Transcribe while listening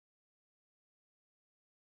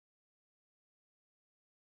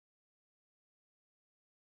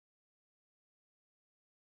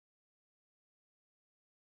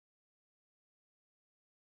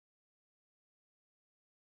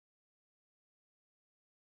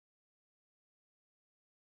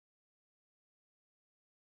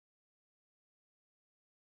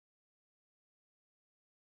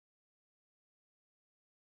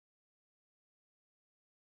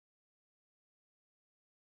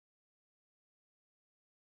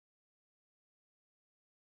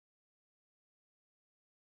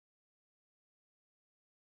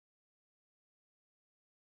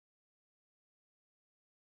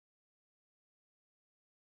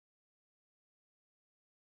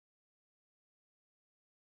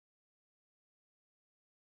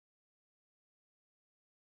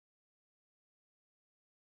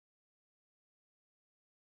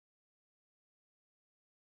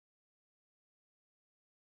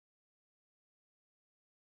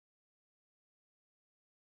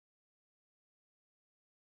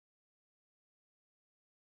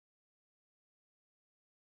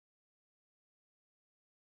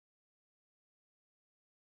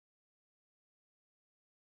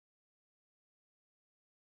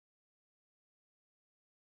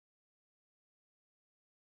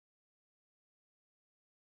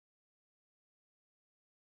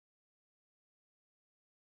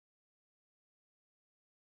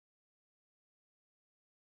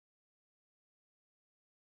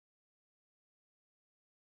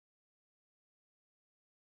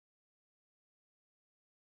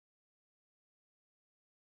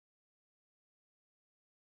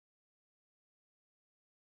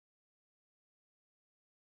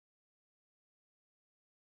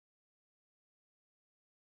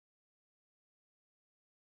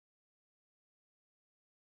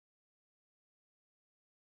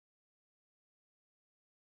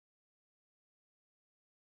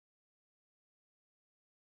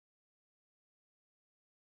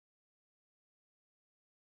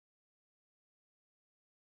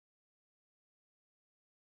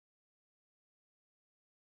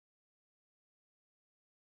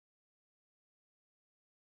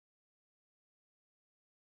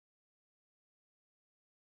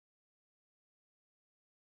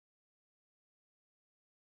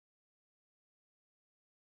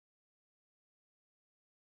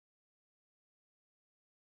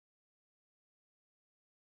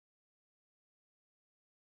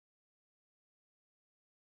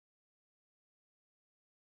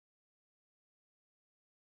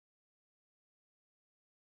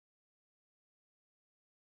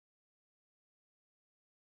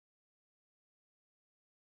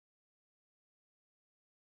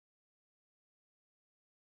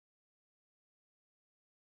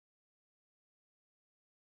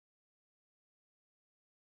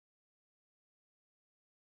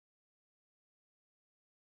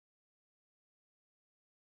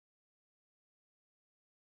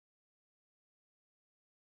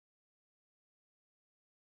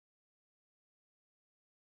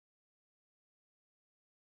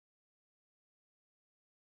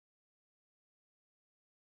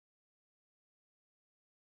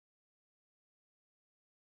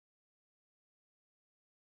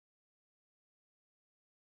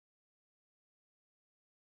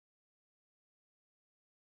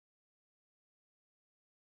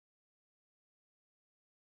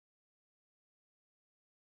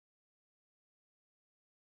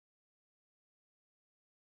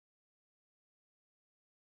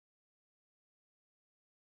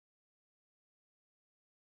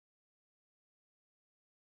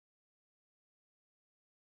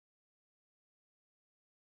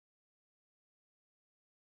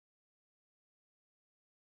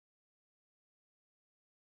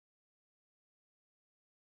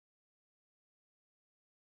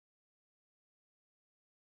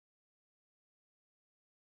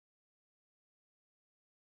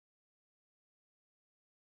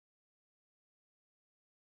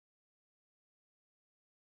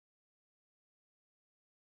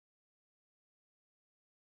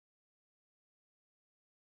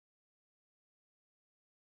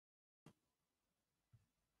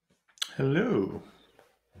Hello.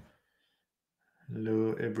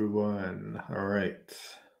 Hello, everyone. All right.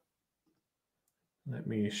 Let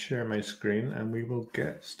me share my screen and we will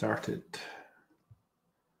get started.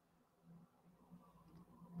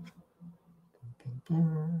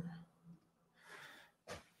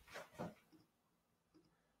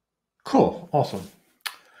 Cool. Awesome.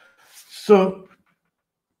 So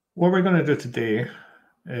what we're going to do today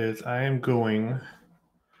is I am going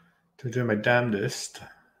to do my damnedest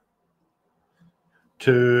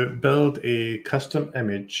to build a custom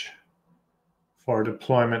image for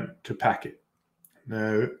deployment to Packet.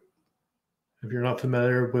 Now, if you're not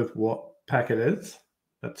familiar with what Packet is,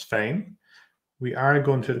 that's fine. We are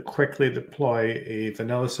going to quickly deploy a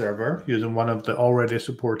vanilla server using one of the already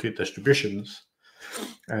supported distributions.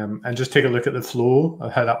 And just take a look at the flow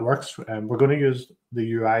of how that works. We're going to use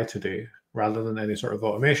the UI today rather than any sort of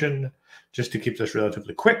automation, just to keep this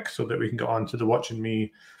relatively quick so that we can get on to the watching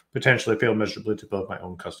me potentially fail miserably to build my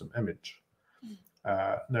own custom image.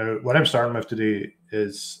 Now, what I'm starting with today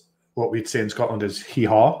is what we'd say in Scotland is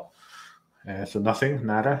hee-haw. So nothing,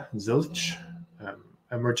 nada, zilch.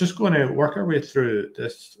 And we're just going to work our way through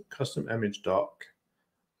this custom image doc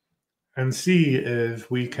and see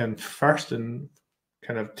if we can first kind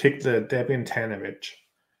of take the Debian 10 image,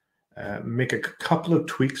 make a couple of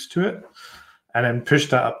tweaks to it, and then push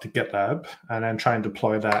that up to GitLab, and then try and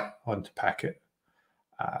deploy that onto Packet.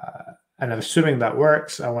 And assuming that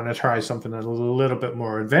works, I want to try something a little bit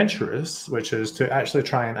more adventurous, which is to actually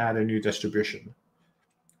try and add a new distribution.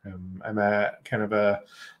 I'm a kind of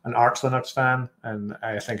an Arch Linux fan, and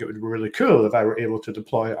I think it would be really cool if I were able to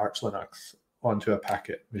deploy Arch Linux onto a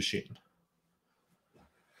Packet machine.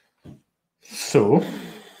 So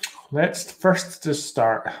let's first just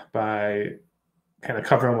start by kind of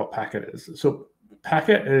covering what Packet is. So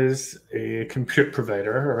Packet is a compute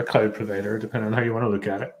provider or a cloud provider, depending on how you want to look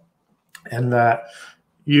at it, and that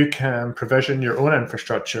you can provision your own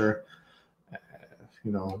infrastructure,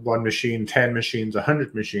 1 machine, 10 machines,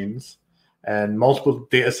 100 machines, and multiple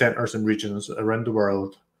data centers and regions around the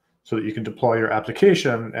world so that you can deploy your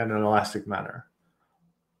application in an elastic manner.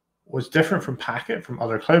 What's different from Packet from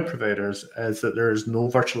other cloud providers is that there is no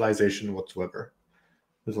virtualization whatsoever.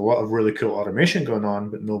 There's a lot of really cool automation going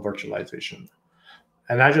on, but no virtualization.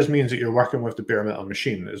 And that just means that you're working with the bare metal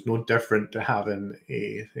machine. It's no different to having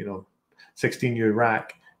a 16U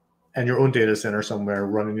rack and your own data center somewhere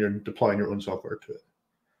deploying your own software to it.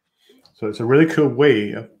 So it's a really cool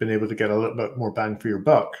way of being able to get a little bit more bang for your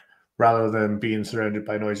buck rather than being surrounded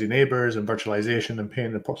by noisy neighbors and virtualization and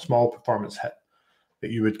paying the small performance hit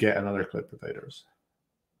that you would get in other cloud providers.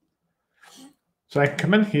 So I can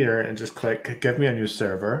come in here and just click, give me a new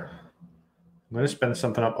server. I'm going to spin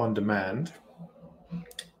something up on demand.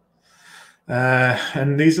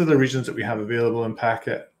 And these are the regions that we have available in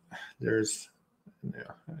Packet. There's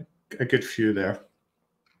a good few there.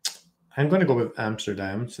 I'm going to go with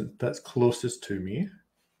Amsterdam since that's closest to me.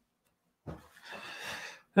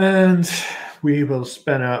 And we will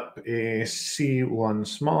spin up a C1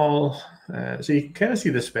 small. So you can kind of see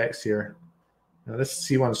the specs here. Now, this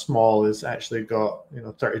C1 small has actually got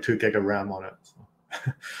 32 gig of RAM on it.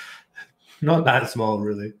 So not that small,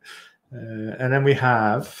 really. And then we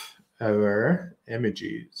have our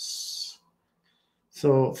images.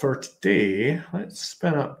 So for today, let's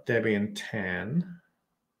spin up Debian 10,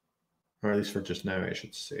 or at least for just now, I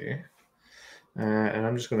should say. And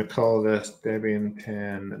I'm just going to call this Debian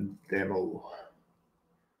 10 demo.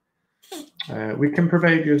 We can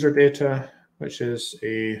provide user data, which is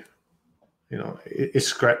a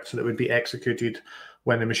script that would be executed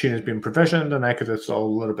when the machine has been provisioned, and I could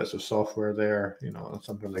install little bits of software there,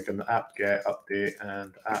 something like an apt-get update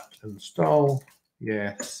and apt install.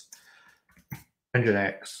 Yes.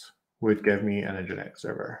 Nginx would give me an Nginx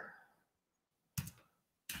server.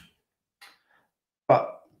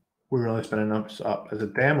 But we're only spinning this up as a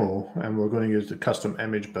demo, and we're going to use the custom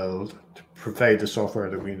image build to provide the software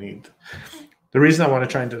that we need. The reason I want to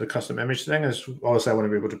try and do the custom image thing is obviously I want to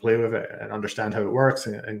be able to play with it and understand how it works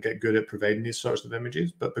and get good at providing these sorts of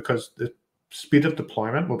images. But because the speed of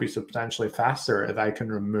deployment will be substantially faster if I can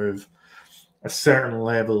remove a certain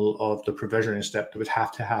level of the provisioning step that would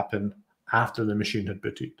have to happen after the machine had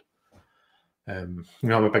booted. I'm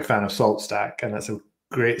a big fan of Salt Stack, and that's a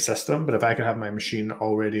great system. But if I could have my machine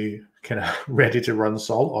already kind of ready to run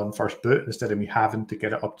Salt on first boot instead of me having to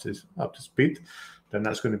get it up to speed, then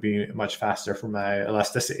that's going to be much faster for my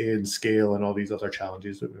elasticity and scale and all these other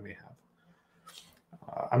challenges that we may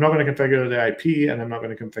have. I'm not going to configure the IP, and I'm not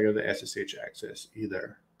going to configure the SSH access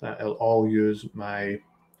either. That'll all use my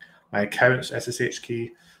account's SSH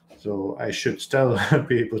key, so I should still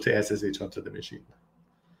be able to SSH onto the machine.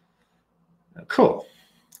 Cool.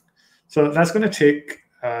 So that's going to take,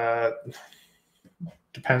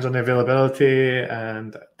 depends on the availability,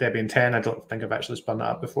 and Debian 10, I don't think I've actually spun that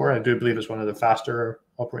up before. I do believe it's one of the faster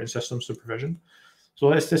operating systems to provision. So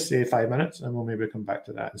let's just say 5 minutes, and we'll maybe come back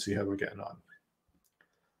to that and see how we're getting on.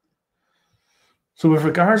 So with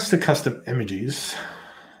regards to custom images,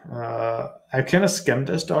 I kind of skimmed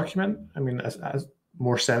this document. I mean, as a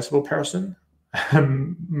more sensible person,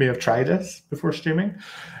 may have tried this before streaming,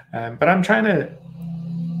 but I'm trying to,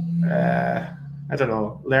 I don't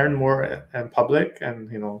know, learn more in public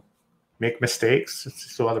and, you know, make mistakes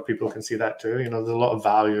so other people can see that too. You know, there's a lot of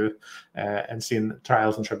value in seeing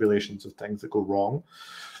trials and tribulations of things that go wrong.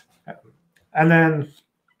 And then,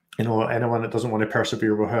 you know, anyone that doesn't want to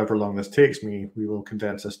persevere with however long this takes me, we will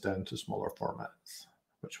condense this down to smaller formats,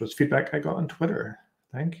 which was feedback I got on Twitter.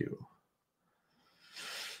 Thank you.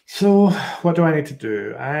 So what do I need to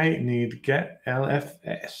do? I need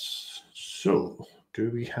git-lfs. So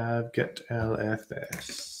do we have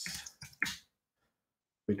git-lfs?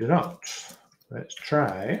 We do not. Let's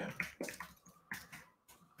try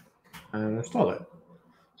and install it.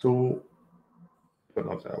 So I don't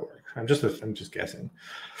know if that'll work. I'm just guessing.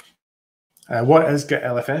 What is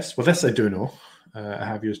git-lfs? Well, this I do know. I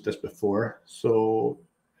have used this before. So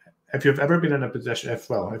if you've ever been in a position, if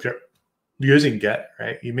you're using Git,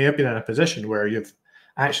 right, you may have been in a position where you've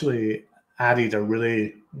actually added a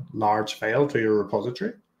really large file to your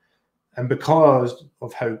repository. And because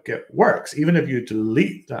of how Git works, even if you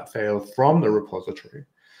delete that file from the repository,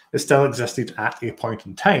 it still existed at a point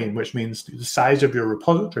in time, which means the size of your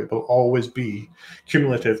repository will always be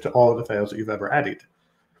cumulative to all of the files that you've ever added.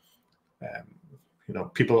 You know,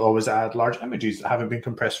 people always add large images that haven't been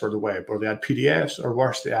compressed for the web, or they add PDFs, or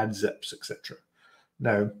worse, they add zips, etc.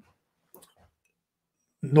 Now,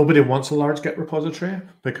 nobody wants a large Git repository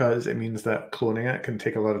because it means that cloning it can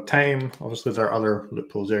take a lot of time. Obviously, there are other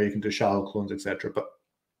loopholes there. You can do shallow clones, etc. But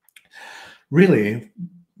really,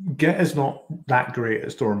 Git is not that great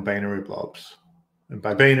at storing binary blobs. And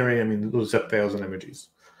by binary, I mean those zip files and images.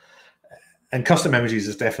 And custom images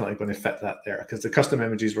is definitely going to fit that there, because the custom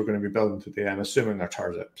images we're going to be building today, I'm assuming they're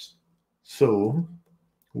tar zips. So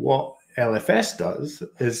what LFS does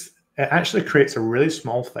is it actually creates a really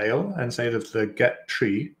small file inside of the Git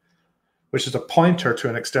tree, which is a pointer to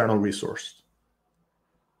an external resource.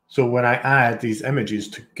 So when I add these images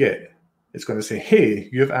to Git, it's going to say, hey,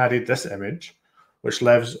 you've added this image, which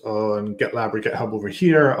lives on GitLab or GitHub over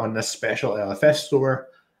here on this special LFS store,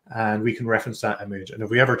 and we can reference that image. And if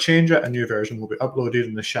we ever change it, a new version will be uploaded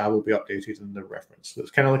and the SHA will be updated in the reference. So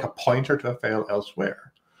it's kind of like a pointer to a file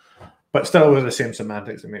elsewhere, but still with the same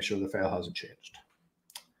semantics to make sure the file hasn't changed.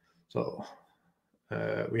 So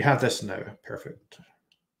we have this now, perfect.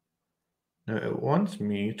 Now it wants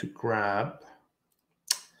me to grab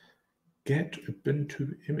get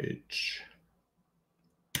Ubuntu image.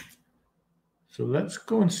 So let's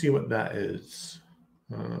go and see what that is.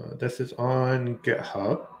 This is on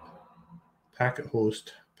GitHub, packet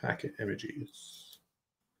host, packet images.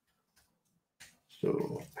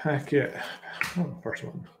 So packet, first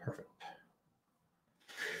one, perfect.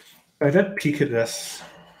 I did peek at this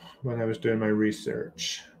when I was doing my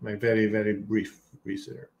research, my very, very brief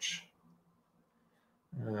research.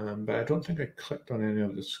 But I don't think I clicked on any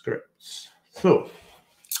of the scripts. So,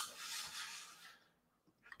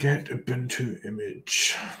 get Ubuntu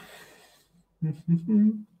image.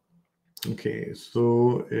 Okay,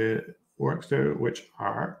 so it works out which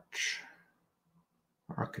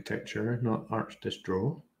architecture, not Arch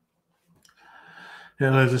distro. It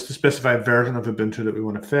allows us to specify a version of Ubuntu that we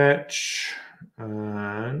want to fetch.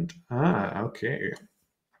 And, okay.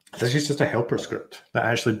 This is just a helper script that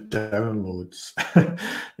actually downloads the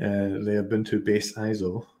Ubuntu base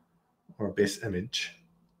ISO or base image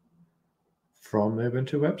from the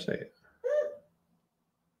Ubuntu website.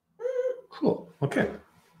 Cool. Okay.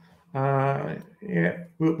 Yeah,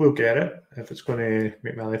 we'll get it if it's going to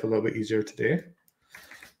make my life a little bit easier today.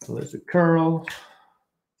 So let's do curl.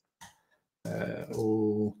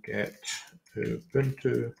 Get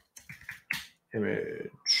Ubuntu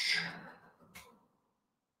image.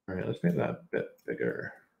 All right, let's make that a bit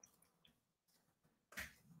bigger.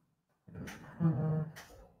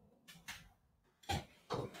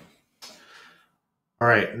 All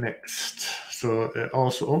right, next. So it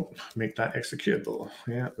also make that executable.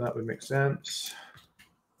 Yeah, that would make sense.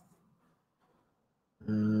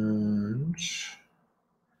 And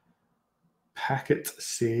packet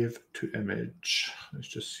save to image. Let's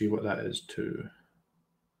just see what that is too.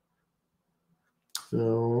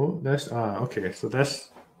 So this, okay, so this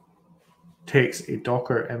takes a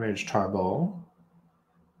Docker image tarball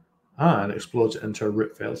and explodes it into a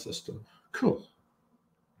root file system. Cool.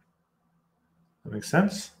 That makes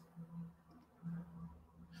sense.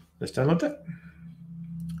 Let's download it.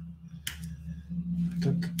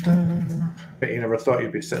 Bet you never thought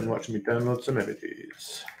you'd be sitting watching me download some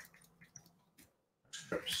images.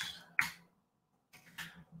 Oops.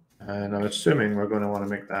 And I'm assuming we're going to want to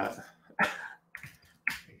make that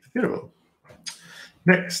beautiful.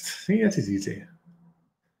 Next, see, this is easy.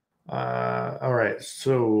 All right,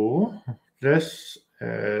 so this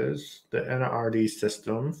is the NRD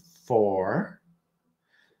system for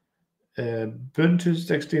Ubuntu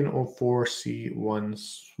 16.04 C1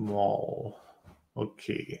 small.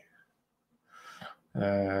 Okay.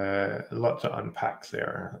 Lot to unpack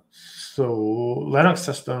there. So Linux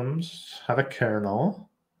systems have a kernel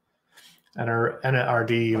and our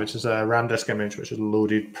NRD, which is a RAM disk image, which is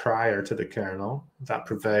loaded prior to the kernel. That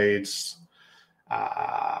provides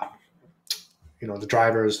the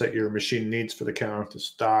drivers that your machine needs for the kernel to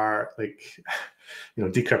start, like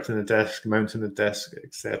decrypting the disk, mounting the disk,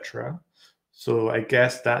 etc. So I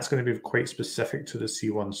guess that's going to be quite specific to the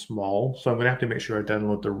C1 small. So I'm going to have to make sure I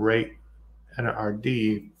download the right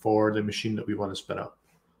NRD for the machine that we want to spin up.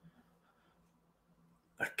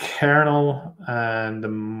 A kernel and the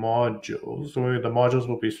modules. So the modules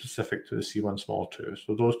will be specific to the C1 small too.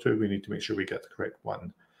 So those two, we need to make sure we get the correct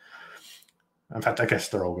one. In fact, I guess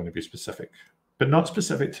they're all going to be specific, but not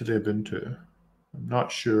specific to the Ubuntu. I'm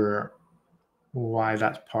not sure why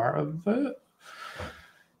that's part of it.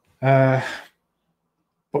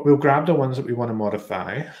 But we'll grab the ones that we want to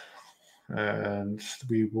modify, and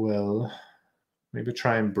we will maybe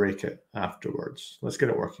try and break it afterwards. Let's get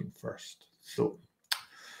it working first. So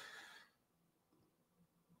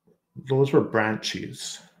those were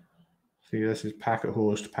branches. See, this is packet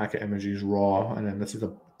host, packet images, raw, and then this is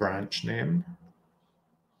a branch name.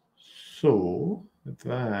 So if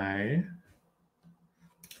I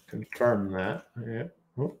confirm that, yeah.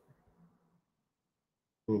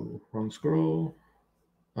 Oh, wrong scroll.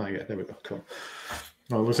 Oh yeah, there we go. Cool.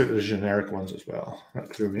 Oh, it looks like there's generic ones as well.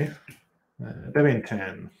 That threw me. Debian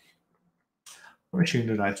 10. What machine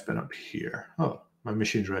did I spin up here? Oh, my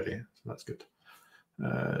machine's ready. So that's good.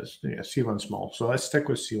 Yeah, C1 small. So let's stick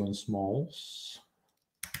with C1 smalls.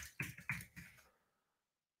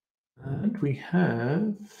 And we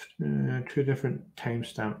have two different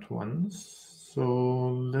time-stamped ones.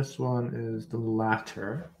 So this one is the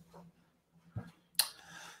latter.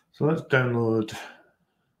 So let's download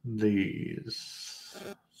these.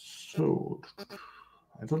 So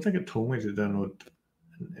I don't think it told me to download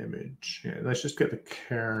an image. Yeah, let's just get the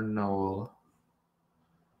kernel.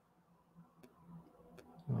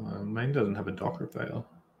 Mine doesn't have a Docker file.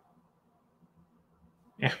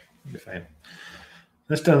 Yeah, it'll be fine.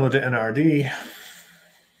 Let's download it in RD.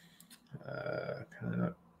 Can I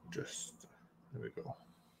not just, there we go.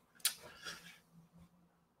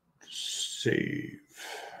 Save.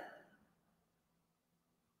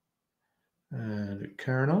 And the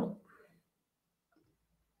kernel.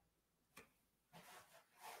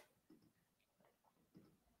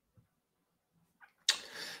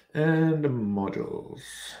 And the modules.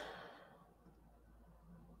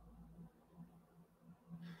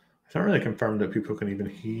 It's not really confirmed that people can even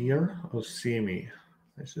hear or see me.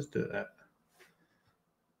 Let's just do that.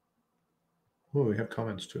 Oh, we have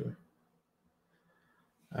comments too.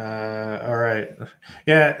 All right.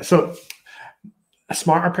 Yeah, so a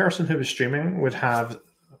smarter person who was streaming would have,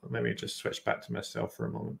 let me just switch back to myself for a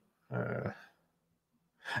moment.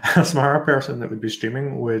 A smarter person that would be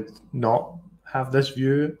streaming would not have this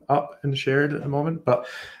view up and shared at the moment, but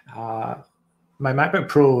my MacBook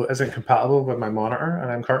Pro isn't compatible with my monitor, and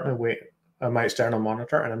I'm currently waiting on my external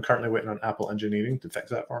monitor, and I'm currently waiting on Apple engineering to fix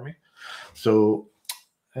that for me. So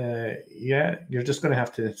yeah, you're just going to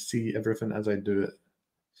have to see everything as I do it.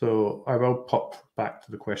 So I will pop back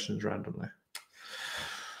to the questions randomly.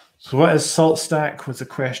 So what is Salt Stack was a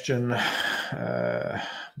question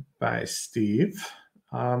by Steve.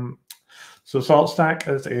 So Salt Stack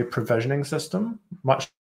is a provisioning system, much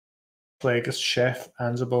like Chef,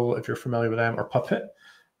 Ansible, if you're familiar with them, or Puppet.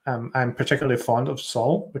 I'm particularly fond of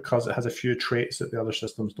Salt because it has a few traits that the other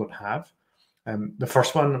systems don't have. The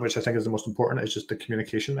first one, which I think is the most important, is just the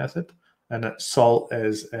communication method. And that Salt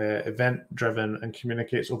is event-driven and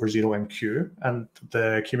communicates over 0MQ, and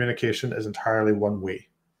the communication is entirely one way.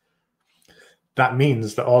 That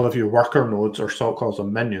means that all of your worker nodes, or Salt calls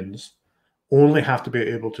them minions, only have to be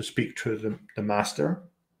able to speak to the master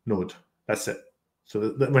node. That's it.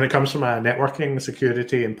 So when it comes from networking,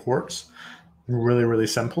 security, and ports, really, really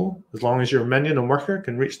simple. As long as your minion and worker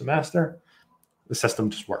can reach the master, the system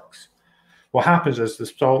just works. what happens is the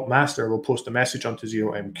salt master will post a message onto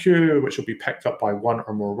 0MQ, which will be picked up by one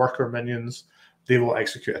or more worker minions. They will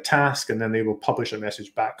execute a task, and then they will publish a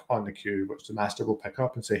message back on the queue, which the master will pick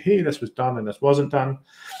up and say, hey, this was done and this wasn't done.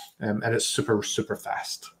 And it's super, super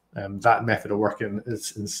fast. That method of working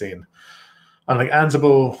is insane. Unlike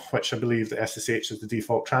Ansible, which I believe the SSH is the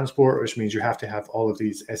default transport, which means you have to have all of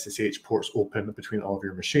these SSH ports open between all of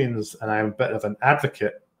your machines. And I'm a bit of an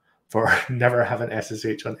advocate for never having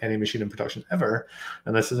SSH on any machine in production ever,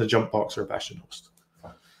 unless it's a jump box or a bastion host.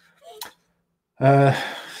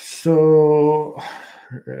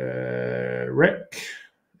 Rick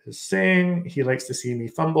is saying he likes to see me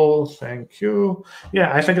fumble. Thank you.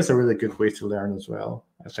 Yeah, I think it's a really good way to learn as well.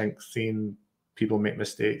 I think seeing people make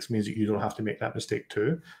mistakes means that you don't have to make that mistake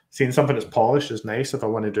too. Seeing something that's polished is nice if I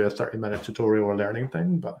want to do a 30-minute tutorial or learning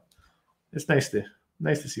thing, but it's nice to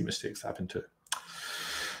see mistakes happen too.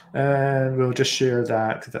 And we'll just share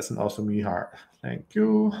that because that's an awesome wee heart. Thank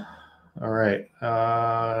you. All right.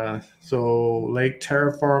 So like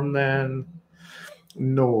Terraform then?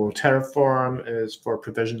 No, Terraform is for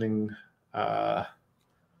provisioning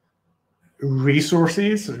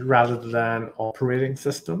resources rather than operating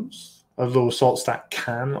systems. Although SaltStack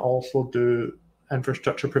can also do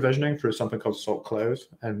infrastructure provisioning through something called Salt Cloud,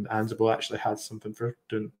 and Ansible actually has something for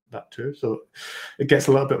doing that too. So it gets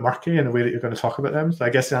a little bit murky in the way that you're going to talk about them. So I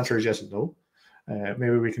guess the answer is yes and no.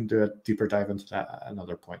 Maybe we can do a deeper dive into that at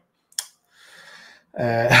another point.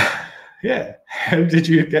 Yeah, how did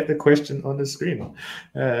you get the question on the screen?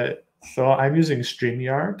 So I'm using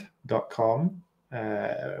StreamYard.com,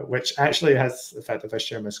 which actually has, in fact, if I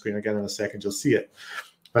share my screen again in a second, you'll see it.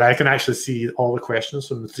 But I can actually see all the questions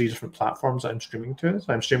from the 3 different platforms that I'm streaming to.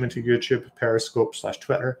 So I'm streaming to YouTube, Periscope /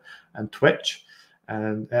 Twitter, and Twitch.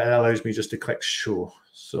 And it allows me just to click show.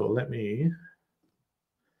 So let me,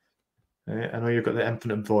 I know you've got the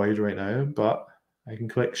infinite void right now, but I can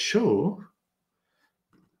click show.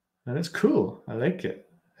 And it's cool. I like it.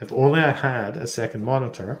 If only I had a second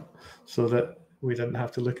monitor so that we didn't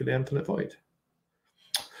have to look at the infinite void.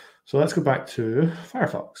 So let's go back to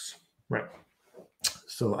Firefox. Right.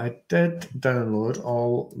 So I did download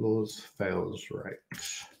all those files, right?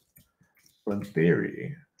 So in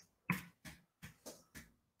theory,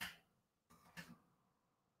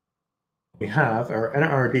 we have our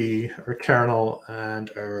initRD, our kernel,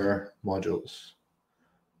 and our modules.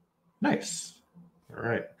 Nice. All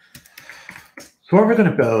right. So what are we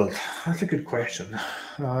going to build? That's a good question.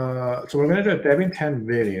 So we're going to do a Debian 10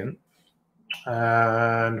 variant,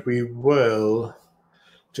 and we will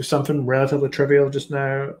do something relatively trivial just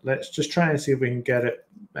now. Let's just try and see if we can get it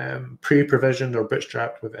pre-provisioned or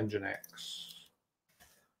bootstrapped with Nginx.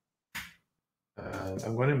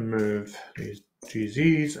 I'm going to move these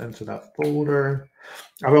GZs into that folder.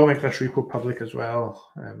 I will make this repo public as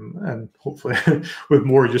well, and hopefully with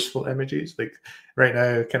more useful images. Like right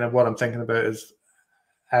now, kind of what I'm thinking about is,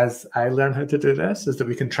 as I learn how to do this, is that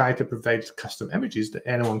we can try to provide custom images that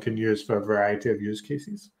anyone can use for a variety of use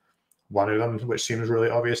cases. One of them, which seems really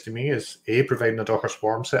obvious to me, is providing a Docker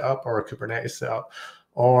Swarm setup or a Kubernetes setup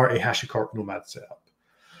or a HashiCorp Nomad setup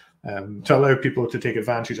to allow people to take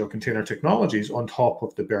advantage of container technologies on top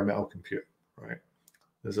of the bare metal compute, right?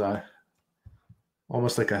 There's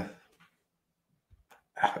almost like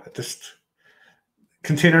just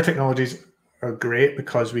container technologies are great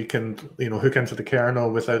because we can, hook into the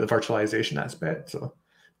kernel without the virtualization aspect. So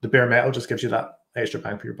the bare metal just gives you that extra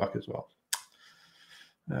bang for your buck as well.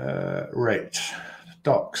 Right,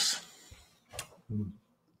 docs.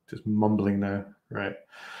 Just mumbling now. Right.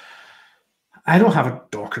 I don't have a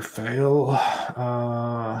Docker file.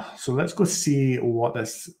 So let's go see what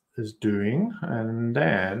this is doing and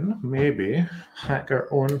then maybe hack our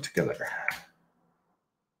own together.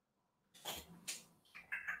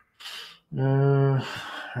 All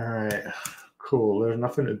right, cool. There's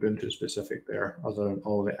nothing Ubuntu specific there other than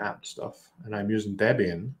all the app stuff. And I'm using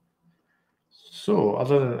Debian. So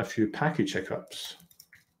other than a few package hiccups,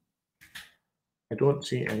 I don't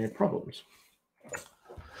see any problems.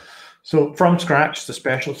 So from scratch, the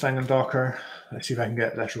special thing in Docker, let's see if I can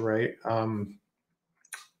get this right.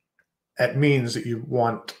 It means that you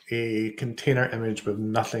want a container image with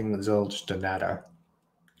nothing zilch to nada.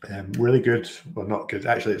 Really good, well, not good,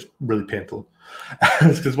 actually it's really painful.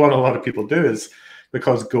 Because what a lot of people do is,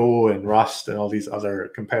 because Go and Rust and all these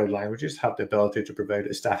other compiled languages have the ability to provide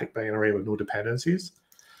a static binary with no dependencies,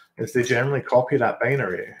 is they generally copy that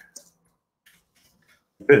binary,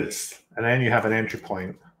 this, and then you have an entry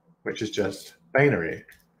point, which is just binary,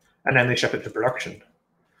 and then they ship it to production.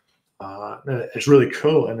 It's really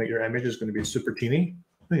cool, and that your image is going to be super teeny,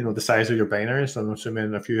 the size of your binary. So I'm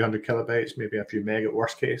assuming a few hundred kilobytes, maybe a few meg at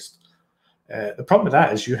worst case. The problem with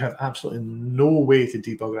that is you have absolutely no way to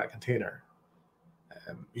debug that container.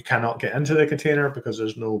 You cannot get into the container because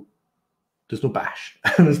there's no bash.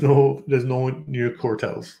 there's no new core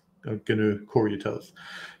utils, GNU core utils.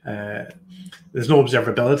 There's no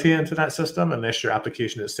observability into that system unless your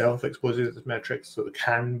application itself exposes its metrics. So it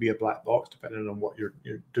can be a black box depending on what you're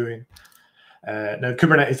doing. Now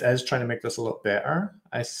Kubernetes is trying to make this a lot better.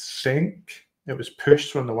 I think it was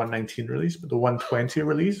pushed from the 119 release, but the 120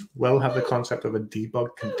 release will have the concept of a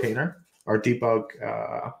debug container or debug.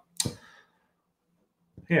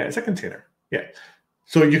 Yeah, it's a container. Yeah.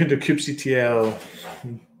 So you can do kubectl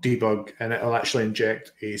debug, and it'll actually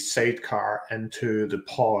inject a sidecar into the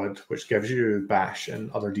pod, which gives you bash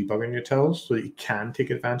and other debugging utils, so that you can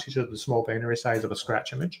take advantage of the small binary size of a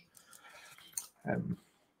scratch image.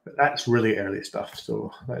 But that's really early stuff,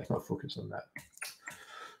 so let's not focus on that.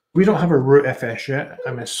 We don't have a rootfs yet.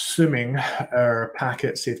 I'm assuming our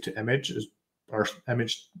packet save to image or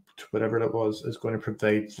image to whatever it was is going to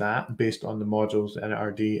provide that based on the modules, the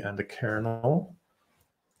initRD, and the kernel.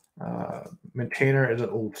 Maintainer is an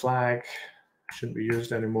old flag, shouldn't be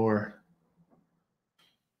used anymore.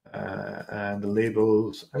 And the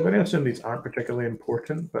labels, I'm going to assume these aren't particularly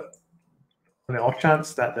important, but on the off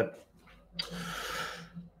chance that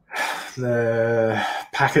the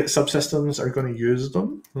packet subsystems are going to use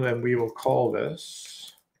them, then we will call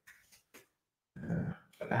this.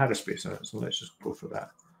 It had a space in it, so let's just go for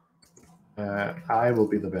that. I will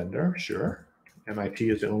be the vendor, sure. MIT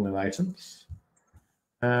is the only license.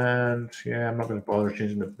 And yeah, I'm not going to bother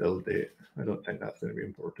changing the build date. I don't think that's going to be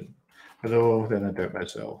important. Although then I doubt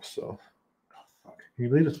myself. So, oh, fuck. Can you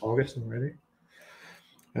believe it's August already?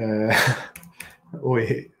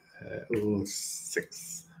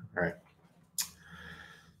 06. All right.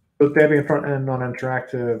 So Debian front end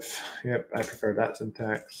non-interactive. Yep, I prefer that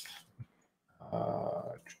syntax.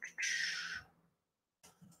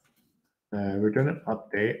 We're doing an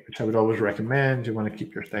update, which I would always recommend. You want to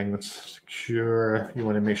keep your things secure. You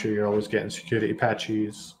want to make sure you're always getting security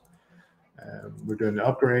patches. We're doing an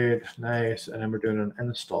upgrade, nice, and then we're doing an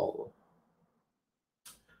install.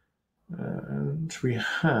 And we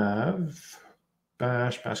have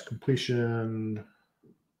bash completion.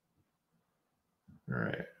 All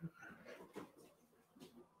right.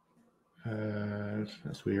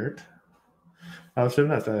 That's weird. I'll assume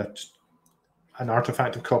that's an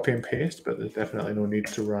artifact of copy and paste, but there's definitely no need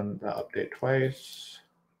to run that update twice.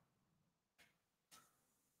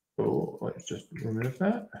 So let's just remove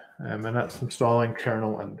that. And that's installing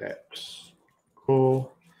kernel and deps.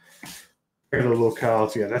 Cool. Regular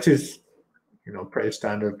locales, yeah, that is, pretty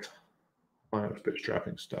standard Linux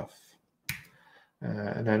bootstrapping stuff.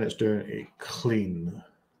 And then it's doing a clean.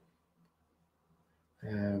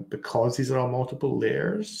 Because these are all multiple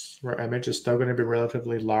layers, where image is still going to be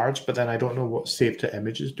relatively large, but then I don't know what save to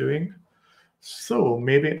image is doing. So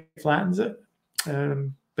maybe it flattens it,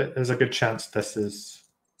 but there's a good chance this is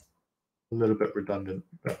a little bit redundant,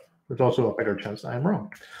 but there's also a bigger chance that I'm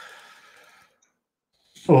wrong.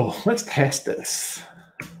 So let's test this.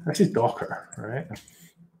 This is Docker, right?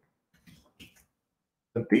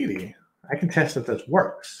 In theory, I can test if this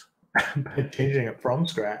works by changing it from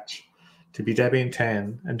scratch to be Debian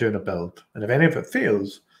 10 and doing a build. And if any of it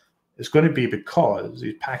fails, it's going to be because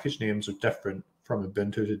these package names are different from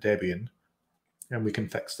Ubuntu to Debian, and we can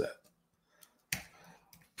fix that.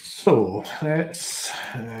 So let's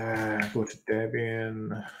go to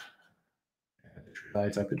Debian. I just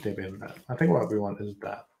realized I put Debian that. I think what we want is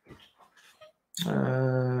that.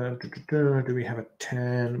 Do we have a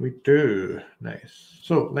 10? We do. Nice.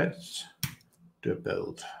 So let's do a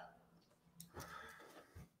build.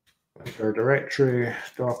 Our directory,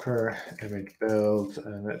 Docker, image build,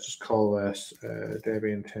 and let's just call this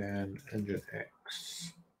Debian 10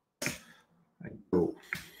 Nginx. And go.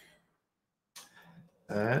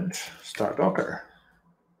 And start Docker.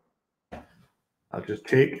 I'll just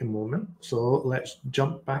take a moment. So let's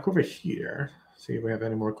jump back over here, see if we have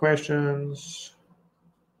any more questions.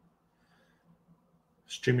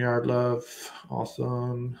 StreamYard love,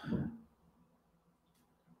 awesome.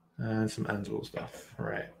 And some Ansible stuff. All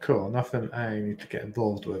right, cool. Nothing I need to get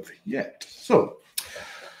involved with yet. So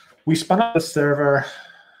we spun up the server.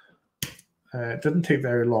 It didn't take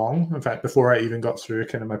very long. In fact, before I even got through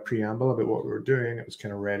kind of my preamble about what we were doing, it was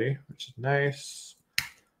kind of ready, which is nice.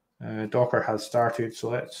 Docker has started, so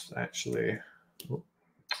let's actually,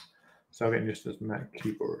 so I'm getting used to this Mac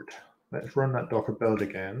keyboard. Let's run that Docker build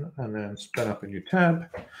again, and then spin up a new tab,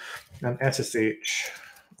 and SSH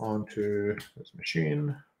onto this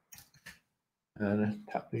machine. And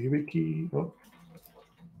tap the YubiKey,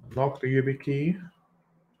 lock the YubiKey.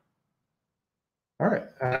 All right,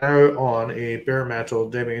 now on a bare metal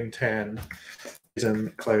Debian 10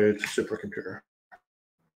 Ryzen Cloud supercomputer.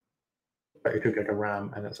 32 gig of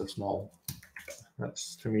RAM, and it's a small.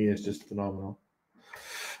 That's, to me, is just phenomenal.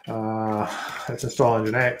 Let's install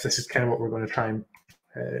Nginx. This is kind of what we're going to try and,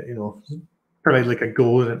 provide like a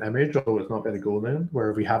golden image, although it's not very golden,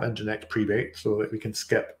 where we have Nginx pre-baked so that we can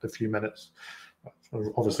skip the few minutes.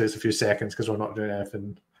 Obviously, it's a few seconds because we're not doing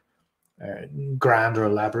anything grand or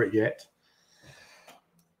elaborate yet.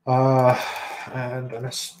 And I'm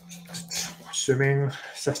assuming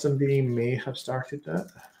systemd may have started that.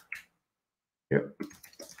 Yep.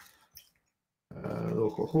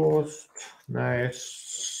 Localhost,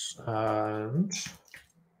 nice, and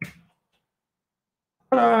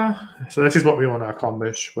so this is what we want to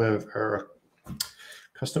accomplish with our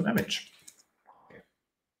custom image.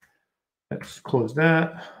 Let's close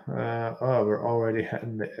that. Oh, we're already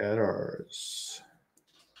hitting the errors.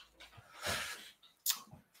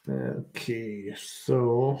 Okay,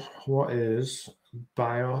 so what is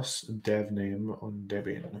BIOS dev name on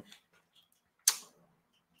Debian?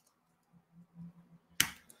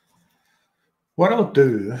 What I'll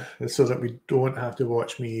do is, so that we don't have to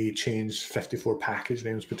watch me change 54 package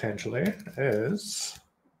names potentially, is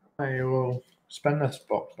I will spin this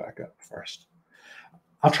box back up first.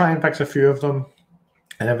 I'll try and fix a few of them,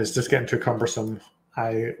 and if it's just getting too cumbersome,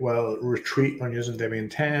 I will retreat on using Debian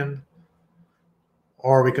 10,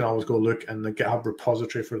 or we can always go look in the GitHub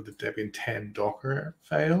repository for the Debian 10 Docker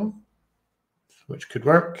file, which could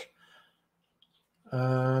work.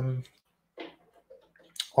 Or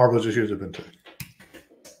we'll just use Ubuntu.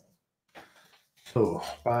 So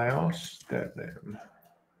BIOS dev name.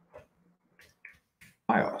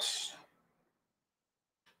 BIOS.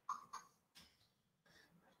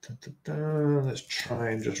 Let's try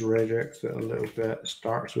and just regex it a little bit. It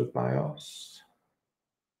starts with BIOS.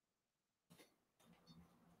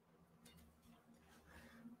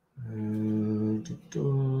 All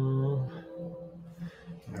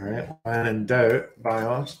right, when in doubt,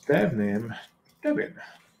 BIOS dev name Debian.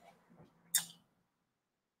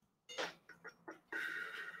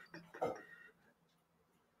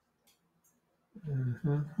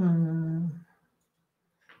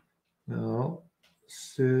 No,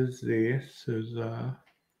 Susa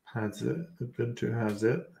has it. Ubuntu has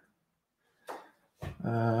it.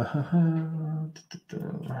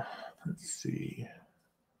 Let's see.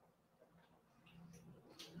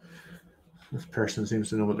 This person seems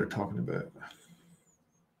to know what they're talking about.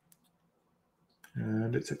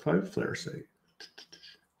 And it's a Cloudflare site.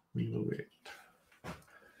 We will wait. I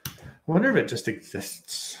wonder if it just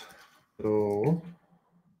exists. So,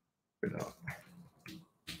 maybe not.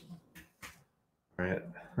 All right,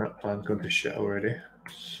 that plan's going to shit already.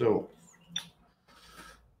 So,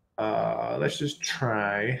 let's just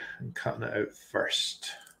try and cutting it out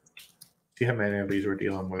first. See how many of these we're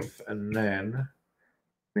dealing with, and then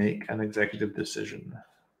make an executive decision.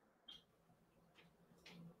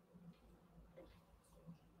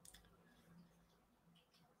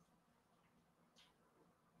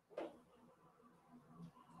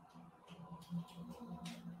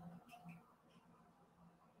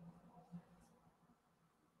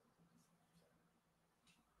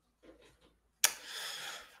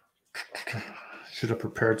 Should have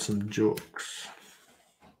prepared some jokes.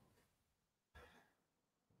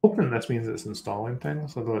 Hoping this means it's installing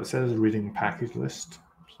things, although it says reading package list.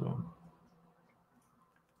 So.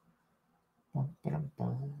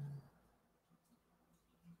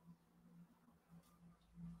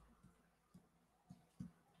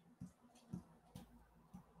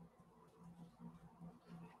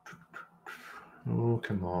 Oh,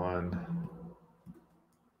 come on.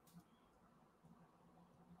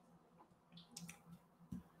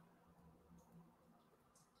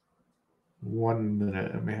 One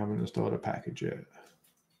minute and we haven't installed a package yet.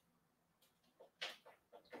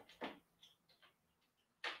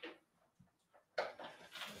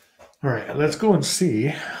 All right, let's go and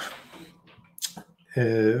see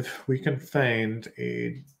if we can find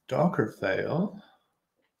a Docker file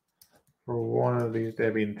for one of these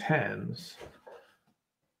Debian 10s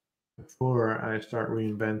before I start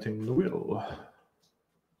reinventing the wheel.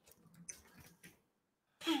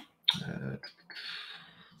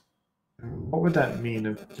 What would that mean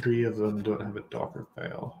if 3 of them don't have a Docker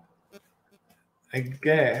file? I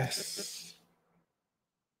guess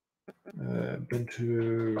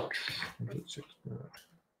Ubuntu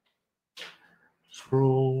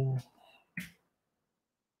scroll.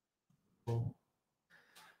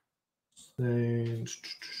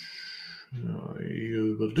 No,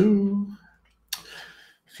 you will do.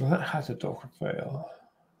 So that has a Docker file.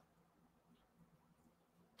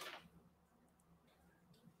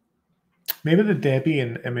 Maybe the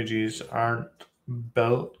Debian images aren't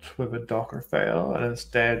built with a Docker file, and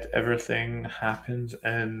instead everything happens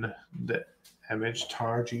in the image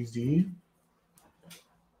tar.gz.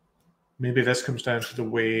 Maybe this comes down to the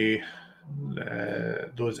way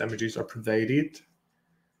those images are provided,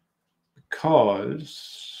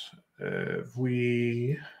 because if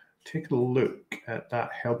we take a look at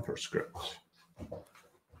that helper script,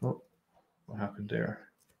 oh, what happened there?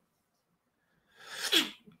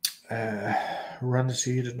 Run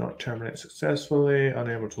C did not terminate successfully,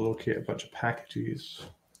 unable to locate a bunch of packages.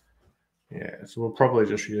 Yeah, so we'll probably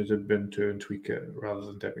just use Ubuntu and tweak it rather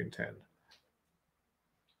than Debian 10.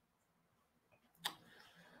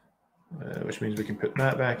 Which means we can put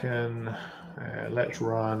that back in. Let's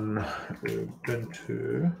run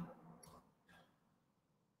Ubuntu.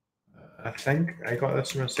 I think I got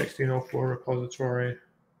this from a 1604 repository.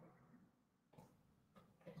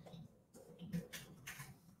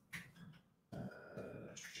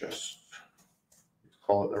 Let's just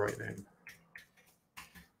call it the right name.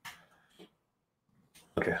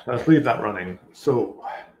 Okay, let's leave that running. So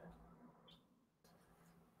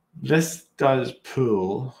this does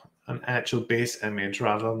pull an actual base image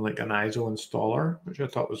rather than like an ISO installer, which I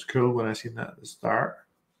thought was cool when I seen that at the start.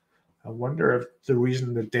 I wonder if the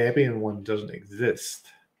reason the Debian one doesn't exist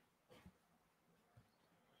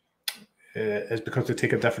is because they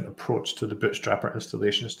take a different approach to the Bootstrapper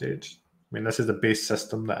installation stage. I mean, this is a base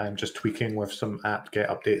system that I'm just tweaking with some apt-get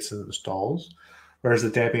updates and installs, whereas the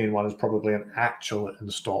Debian one is probably an actual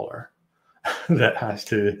installer that has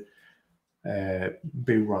to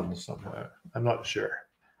be run somehow. I'm not sure.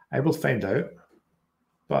 I will find out,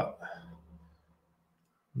 but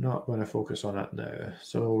not going to focus on it now.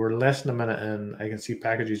 So we're less than a minute in. I can see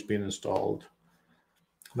packages being installed.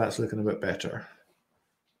 That's looking a bit better.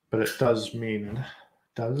 But it does mean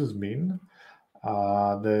the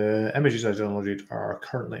images I downloaded are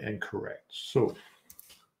currently incorrect. So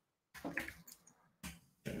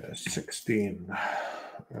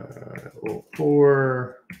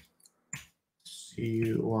 1604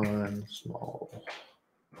 C1 small.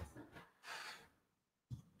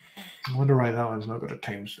 I wonder why that one's not got a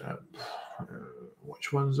timestamp.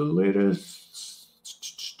 Which one's the latest?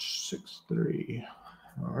 6.3.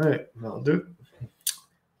 All right, that'll do.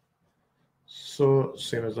 So,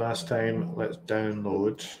 same as last time, let's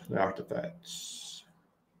download the artifacts.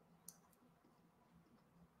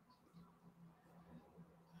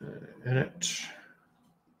 Init,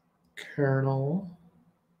 kernel,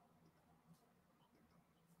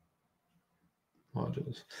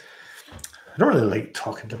 modules. I don't really like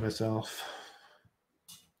talking to myself.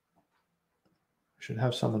 I should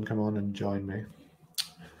have someone come on and join me.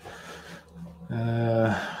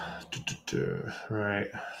 Right,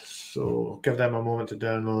 so give them a moment to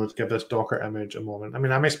download, give this Docker image a moment. I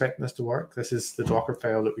mean, I'm expecting this to work. This is the Docker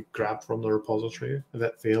file that we grabbed from the repository. If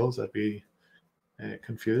it fails, I'd be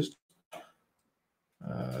confused.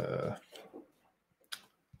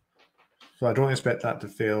 So I don't expect that to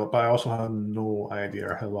fail, but I also have no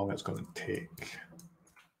idea how long it's going to take.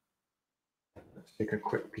 Let's take a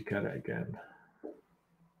quick peek at it again.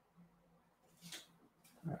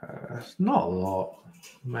 It's not a lot.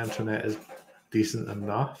 My internet is decent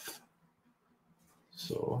enough.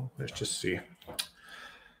 So let's just see.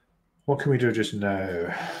 What can we do just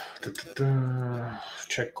now?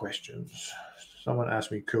 Check questions. Someone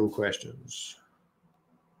asked me cool questions.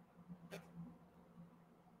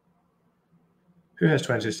 Who has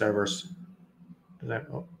 20 servers? Did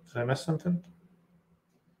I miss something?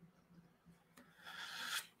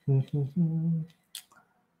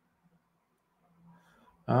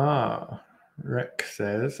 Rick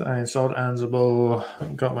says, I installed Ansible,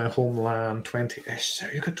 got my home LAN 20-ish. So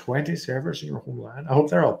you got 20 servers in your home LAN? I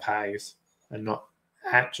hope they're all pies and not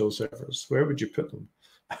actual servers. Where would you put them?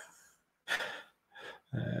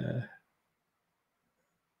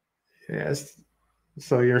 Yes.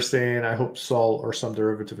 So you're saying, I hope Salt or some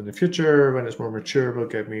derivative in the future, when it's more mature, will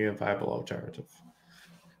give me a viable alternative.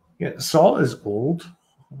 Yeah, Salt is old.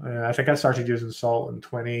 I think I started using Salt in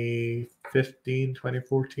 2015,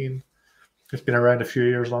 2014. It's been around a few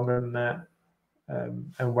years longer than that.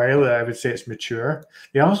 And while I would say it's mature,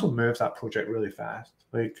 they also move that project really fast.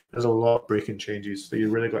 Like, there's a lot of breaking changes, so you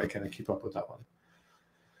really got to kind of keep up with that one.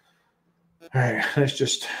 All right, let's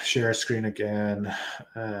just share a screen again.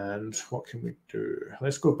 And what can we do?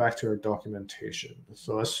 Let's go back to our documentation.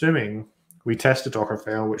 So assuming we test the Docker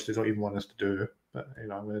file, which they don't even want us to do, but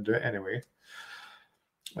I'm going to do it anyway.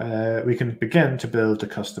 We can begin to build a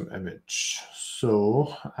custom image.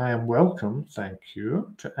 So I am welcome, thank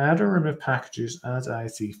you, to add or remove packages as I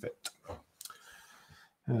see fit.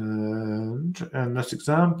 And in this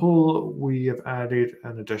example, we have added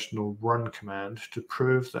an additional run command to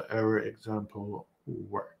prove that our example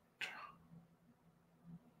worked.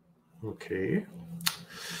 Okay.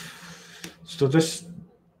 So this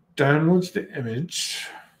downloads the image.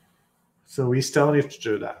 So we still need to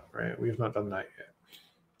do that, right? We've not done that yet.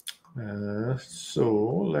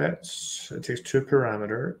 So it takes three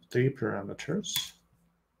parameters.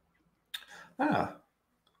 Ah,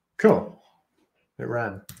 cool. It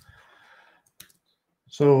ran.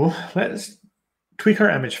 So let's tweak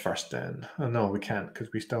our image first then. Oh, no, we can't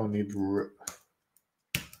because we still need root.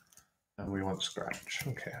 And we want scratch.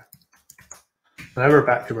 Okay. Now we're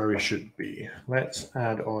back to where we should be. Let's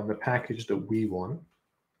add on the package that we want.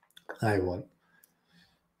 I want.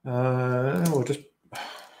 We'll just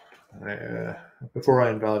before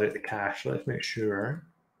I invalidate the cache, let's make sure.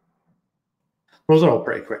 Those are all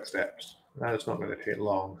pretty quick steps. That's not going to take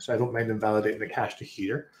long, so I don't mind invalidating the cache to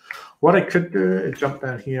here. What I could do is jump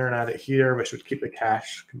down here and add it here, which would keep the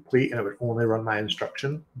cache complete and it would only run my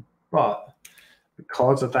instruction. But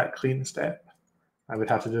because of that clean step, I would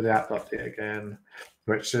have to do the app update again,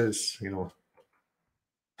 which is, you know,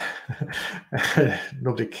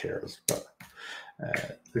 nobody cares, but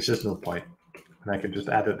there's just no point. And I can just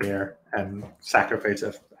add it there and sacrifice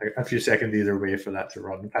a few seconds either way for that to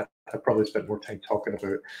run. In fact, I probably spent more time talking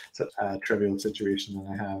about such a trivial situation than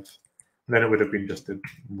I have. And then it would have been just to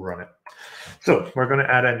run it. So we're going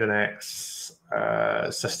to add Nginx.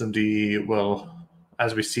 Systemd will,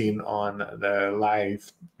 as we've seen on the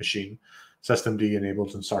live machine, Systemd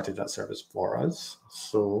enabled and started that service for us.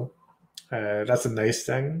 So that's a nice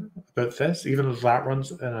thing about this. Even if that runs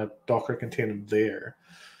in a Docker container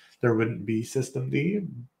there wouldn't be systemd,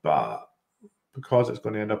 but because it's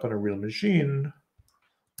going to end up on a real machine,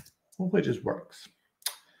 hopefully it just works.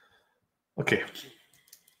 Okay,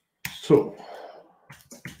 so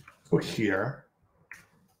go here,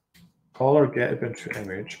 call our get Ubuntu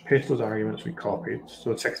image, paste those arguments we copied.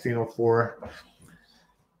 So 1604,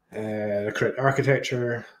 the correct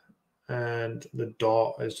architecture, and the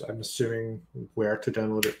dot is, I'm assuming, where to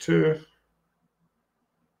download it to.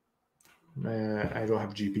 I don't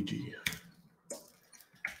have GPG.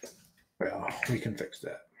 Well, we can fix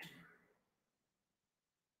that.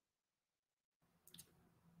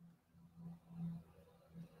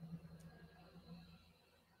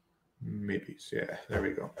 Maybe, yeah, there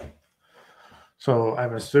we go. So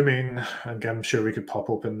I'm assuming, again, I'm sure we could pop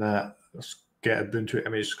open that get Ubuntu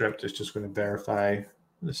image script. It's just going to verify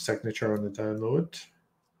the signature on the download.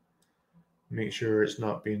 Make sure it's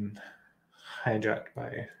not been hijacked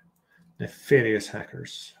by nefarious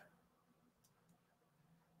hackers.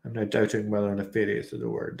 I'm now doubting whether nefarious is a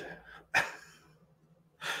word.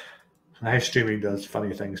 Live streaming does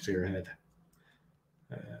funny things to your head.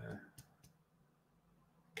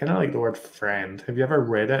 Kind of like the word friend. Have you ever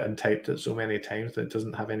read it and typed it so many times that it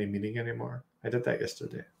doesn't have any meaning anymore? I did that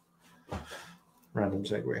yesterday. Random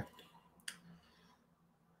segue.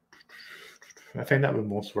 I find that with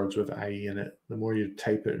most words with IE in it, the more you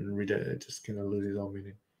type it and read it, it just kind of loses all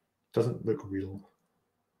meaning. It doesn't look real.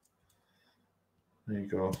 There you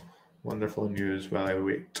go. Wonderful news while I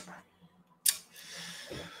wait.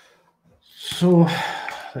 So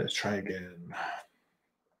let's try again.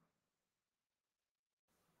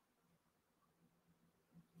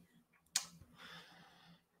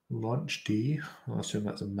 Launch D. I'll assume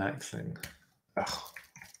that's a Mac thing. Ugh.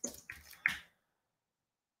 It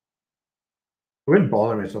wouldn't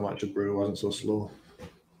bother me so much if Brew wasn't so slow.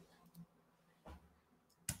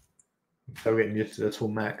 I'm still getting used to this whole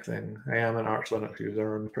Mac thing. I am an Arch Linux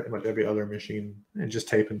user on pretty much every other machine, and just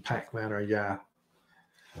type in Pacman or yeah.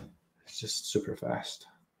 It's just super fast.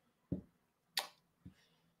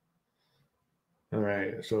 All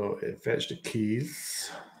right, so it fetched the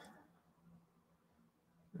keys.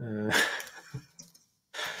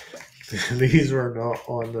 These were not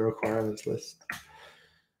on the requirements list.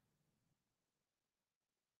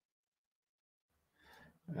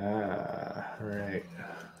 Right.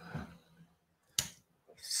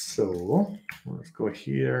 So let's go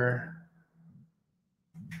here.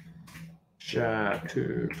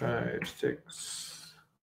 SHA-256.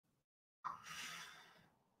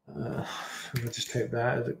 Let me just type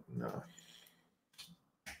that. Is it? No.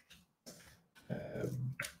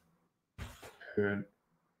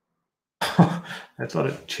 I thought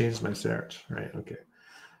it changed my search. Right. Okay.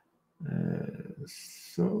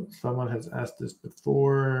 So someone has asked this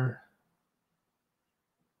before.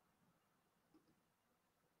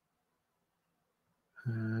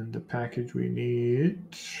 And the package we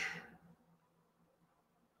need,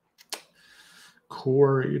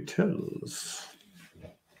 core utils.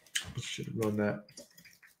 We should run that.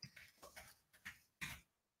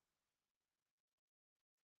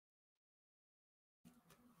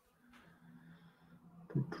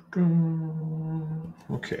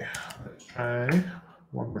 Okay, let's try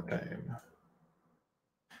one more time.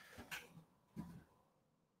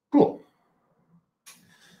 Cool.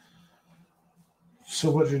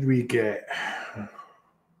 So what did we get?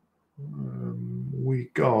 We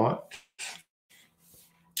got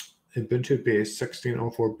Ubuntu base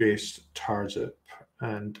 16.04 base tarzip,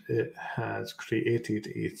 and it has created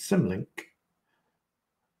a symlink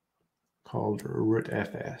called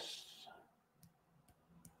rootfs.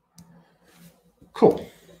 Cool.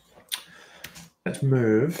 Let's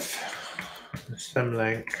move the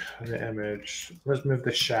symlink, the image. Let's move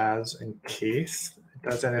the shaz in case it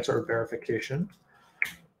does any sort of verification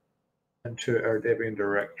into our Debian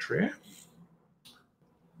directory,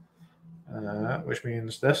 which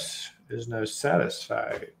means this is now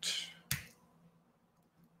satisfied.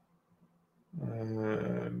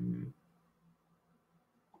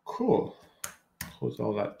 Cool. Close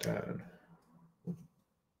all that down.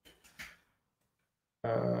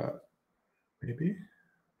 Maybe.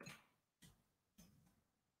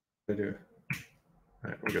 I do.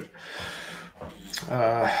 All right, we're good.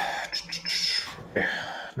 Okay,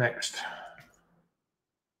 next.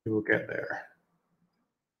 We will get there.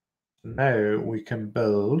 Now we can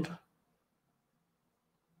build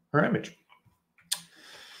our image.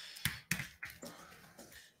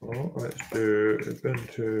 So let's do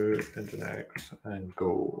Ubuntu Nginx and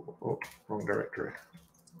go. Oh, wrong directory.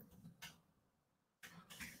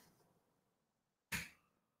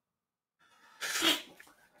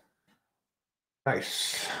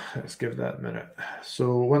 Nice. Let's give that a minute.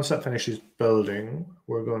 So once that finishes building,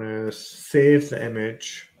 we're going to save the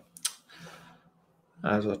image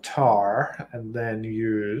as a tar and then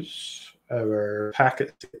use our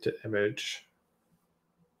packet image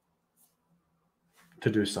to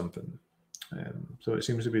do something. So it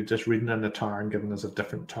seems to be just reading in the tar and giving us a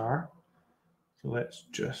different tar. So let's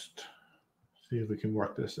just see if we can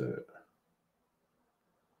work this out.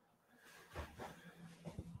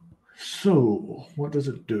 So what does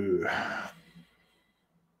it do?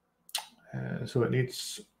 So it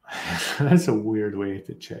needs, that's a weird way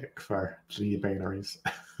to check for 3 binaries,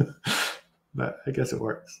 but I guess it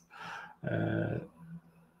works.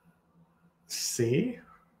 C?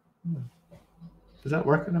 Does that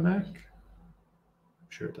work on a Mac? I'm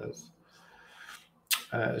sure it does.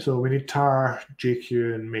 So we need tar,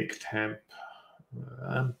 JQ, and make temp.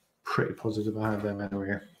 I'm pretty positive I have them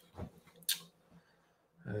anyway.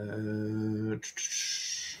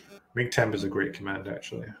 Make temp is a great command,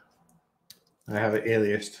 actually. I have it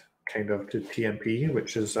aliased kind of to tmp,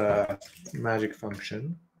 which is a magic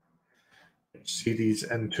function. CDs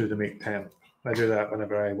into the make temp. I do that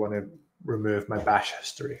whenever I want to remove my bash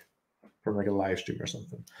history from like a live stream or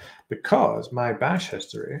something, because my bash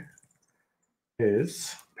history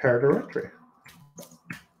is per directory.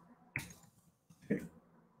 Okay.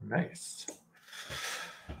 Nice.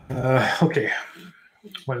 Okay,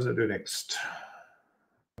 what does it do next?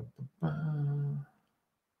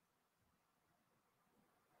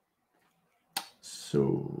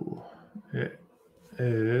 So it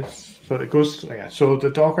is, so it goes, yeah, so the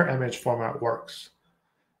Docker image format works.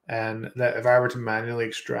 And that if I were to manually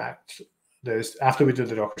extract this, after we did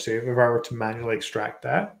the Docker save, if I were to manually extract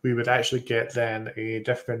that, we would actually get then a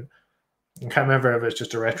different, I can't remember if it's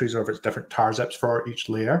just directories or if it's different tar zips for each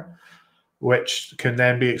layer, which can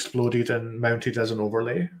then be exploded and mounted as an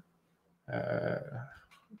overlay.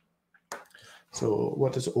 So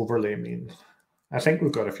what does overlay mean? I think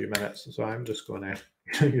we've got a few minutes, so I'm just going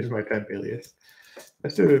to use my temp alias.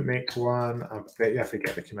 Let's do make one. I bet you have to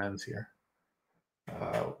get the commands here.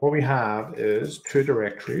 What we have is 2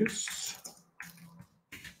 directories.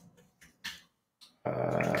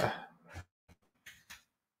 Oh,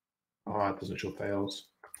 it doesn't show files.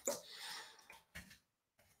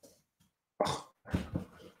 Oh,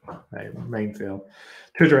 right, main file.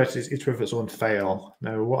 2 directories, each with its own file.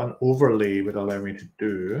 Now, what an overlay would allow me to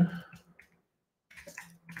do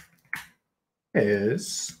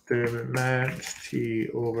is to mount t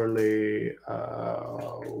overlay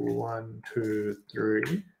 1, 2,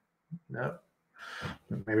 3. No,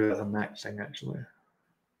 maybe that's a Mac thing actually.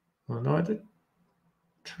 Oh no, I did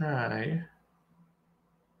try.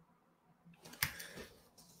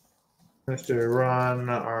 Let's do run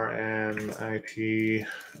rm it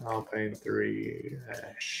alpine 3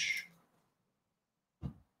 hash.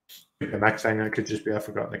 The Mac thing, it could just be I've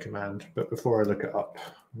forgotten the command, but before I look it up,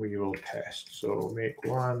 we will test. So make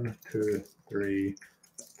 1, 2, 3,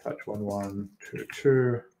 touch 1, 1, 2,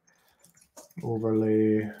 2,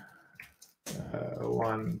 overlay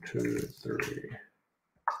 1, 2, 3.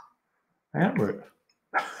 I am root.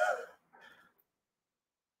 All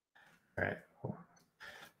right.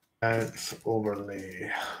 Let's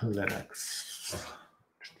overlay Linux.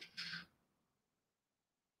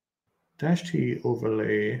 Dash T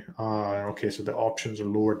overlay. Okay, so the options are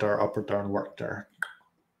lower dar, upper dar, and work dar.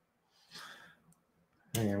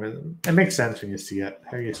 Anyway, it makes sense when you see it.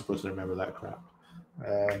 How are you supposed to remember that crap?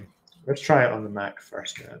 Let's try it on the Mac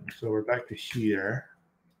first then. So we're back to here.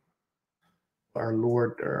 Our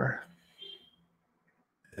lower dar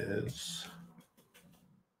is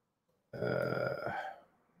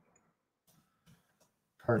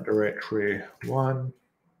current directory 1.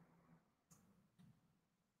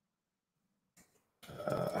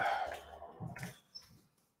 I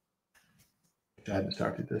hadn't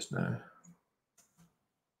started this now.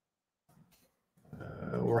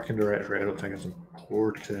 Working directory, I don't think it's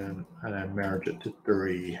important, and then merge it to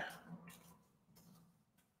 3.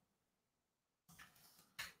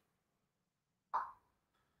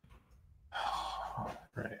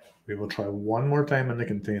 Right, we will try one more time in the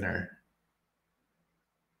container.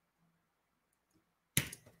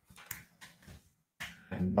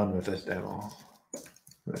 And done with this demo.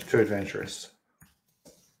 It's too adventurous.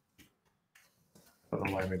 I don't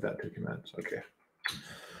know why I made that 2 commands. Okay.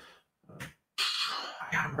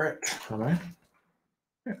 I hammer it. Am I?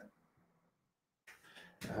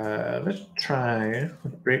 Yeah. Let's try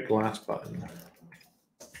break glass button.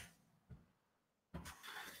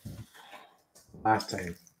 Last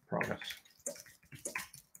time, promise.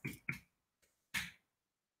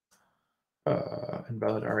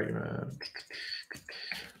 Invalid argument.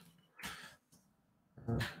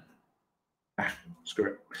 Screw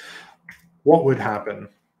it. What would happen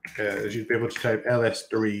is you'd be able to type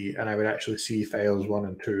ls3 and I would actually see files 1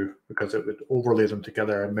 and 2 because it would overlay them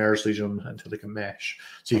together and merge them into like a mesh.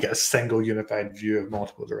 So you get a single unified view of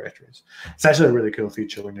multiple directories. It's actually a really cool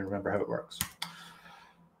feature when you remember how it works.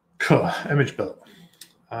 Cool, image built.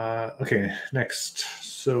 Okay, next.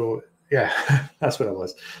 So yeah, that's what it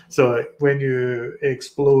was. So when you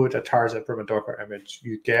explode a tarzip from a Docker image,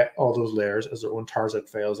 you get all those layers as their own tarzip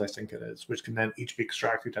files, I think it is, which can then each be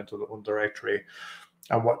extracted into their own directory.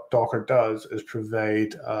 And what Docker does is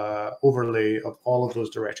provide overlay of all of those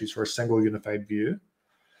directories for a single unified view.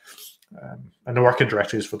 And the working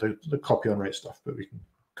directories for the copy on write stuff, but we can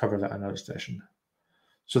cover that in another session.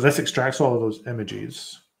 So this extracts all of those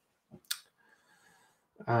images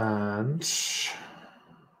and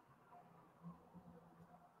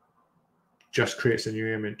just creates a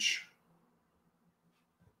new image.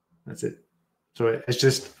 That's it. So it's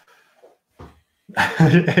just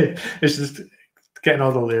it's just getting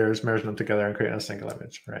all the layers, merging them together, and creating a single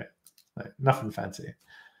image, right? Like nothing fancy.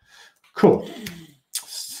 Cool.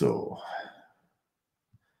 So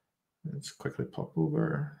let's quickly pop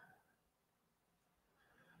over.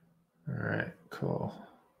 All right, cool.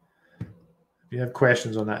 If you have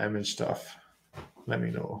questions on that image stuff, let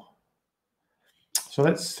me know. So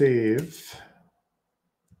let's save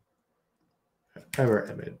our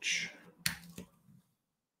image.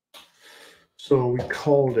 So we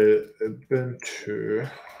called it Ubuntu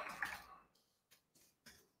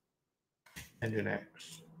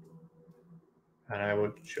Nginx. And I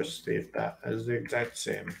would just save that as the exact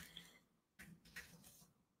same.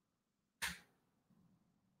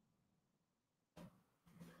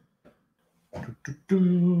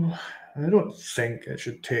 I don't think it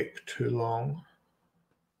should take too long.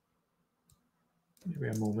 Maybe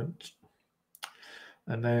a moment.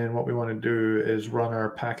 And then what we want to do is run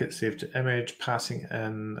our packet save to image, passing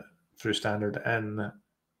in through standard in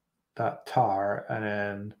that tar, and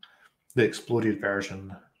then the exploded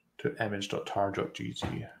version to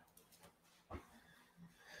image.tar.gz.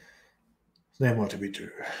 Then what do we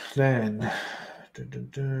do? Then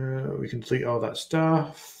we can delete all that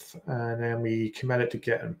stuff, and then we commit it to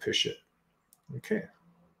Git and push it. Okay.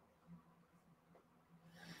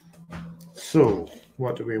 So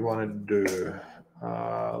what do we want to do?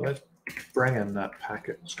 Let's bring in that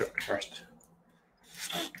packet script first.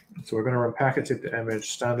 So we're going to run packet save to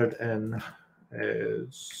image. Standard in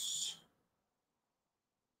is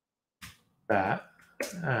that,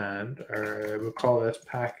 and we'll call this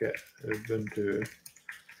packet Ubuntu,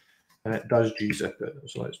 and it does gzip it.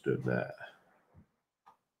 So let's do that.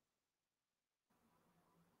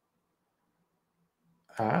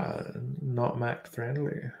 Not Mac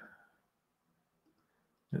friendly.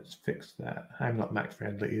 Let's fix that. I'm not Mac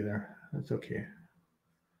friendly either. That's okay.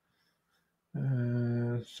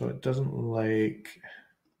 So it doesn't like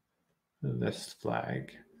this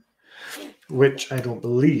flag, which I don't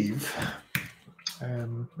believe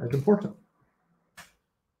is important.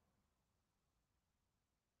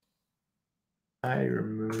 I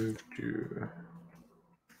removed you.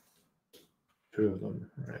 2 of them,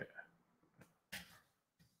 right?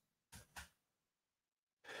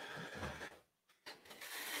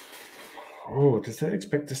 Oh, does it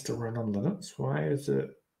expect this to run on Linux? Why is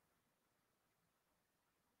it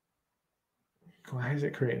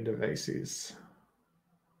creating devices?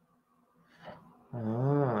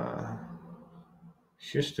 Ah,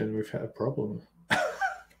 Houston, we've had a problem.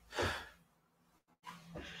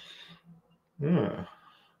 Ah.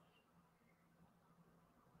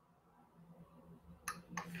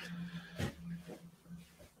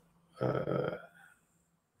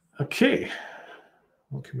 Okay,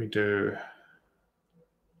 what can we do?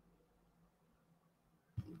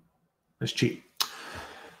 Let's cheat.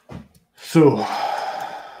 So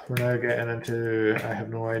we're now getting into, I have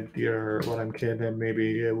no idea what I'm kidding,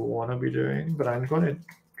 maybe I want to be doing, but I'm going to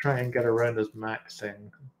try and get around this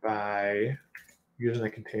maxing by using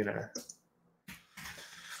a container.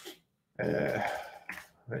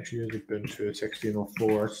 Let's use Ubuntu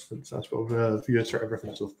 16.04 since that's what we've used for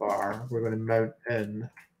everything so far. We're going to mount in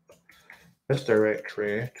this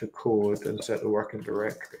directory to code and set the working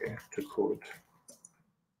directory to code.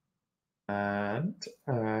 And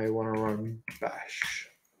I want to run bash.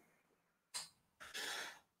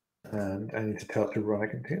 And I need to tell it to run a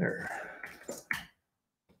container.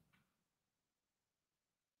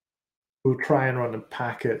 We'll try and run a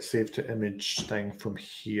packet save to image thing from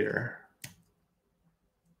here.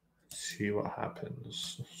 See what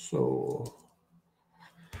happens. So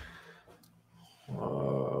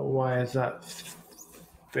why is that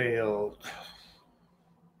failed?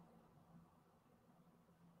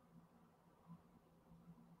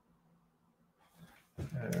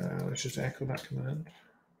 Let's just echo that command.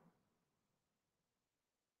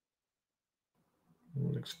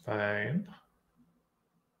 Looks fine.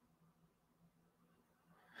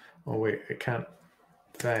 Oh wait, I can't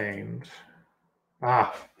find.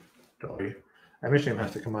 Ah, sorry. Image name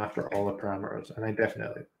has to come after all the parameters, and I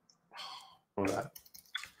definitely know that.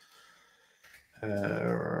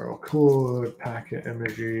 Code, packet,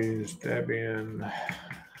 images, Debian.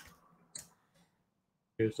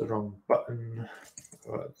 Use the wrong button.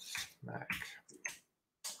 Oh, it's Mac.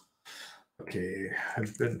 Okay,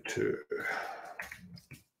 Ubuntu.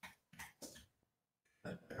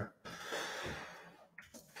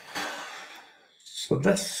 So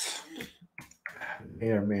this may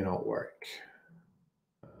or may not work.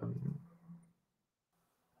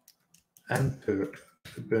 Input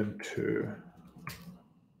Ubuntu,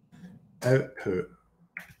 output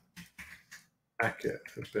packet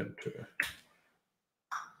Ubuntu.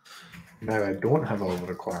 Now I don't have all the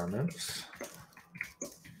requirements.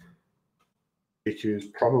 PQ is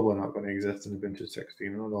probably not going to exist in Ubuntu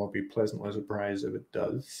 16, although I'll be pleasantly surprised if it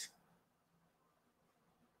does.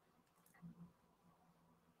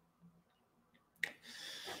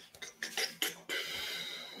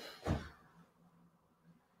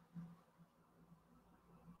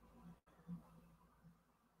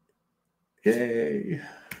 Yay!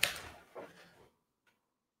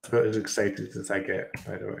 That's about as excited as I get,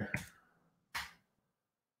 by the way.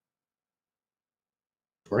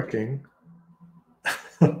 It's working.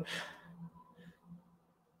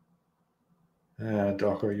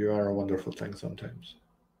 Docker, you are a wonderful thing sometimes.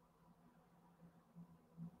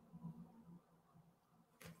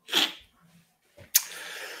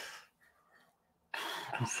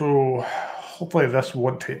 So hopefully this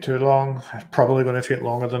won't take too long. It's probably going to take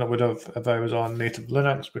longer than it would have if I was on native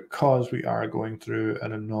Linux, because we are going through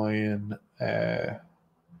an annoying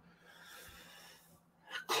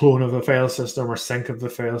clone of the file system or sync of the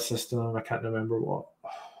file system. I can't remember what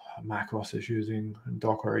macOS is using and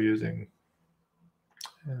Docker are using.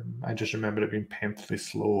 I just remember it being painfully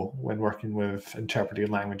slow when working with interpreted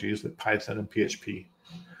languages like Python and PHP.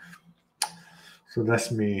 So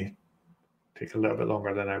this may take a little bit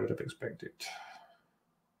longer than I would have expected.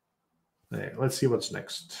 Right, let's see what's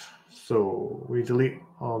next. So we delete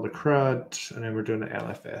all the CRUD and then we're doing the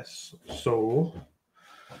LFS. So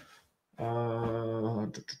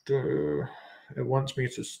it wants me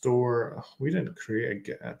to store, we didn't create a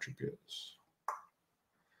get attributes.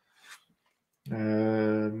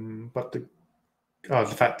 But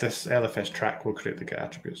the fact this LFS track will create the get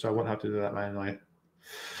attributes, so I won't have to do that manually.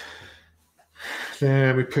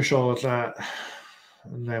 Then we push all of that,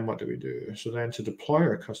 and then what do we do? So then to deploy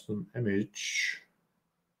our custom image,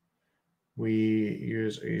 we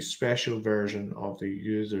use a special version of the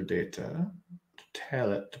user data to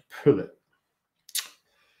tell it to pull it.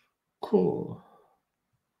 Cool.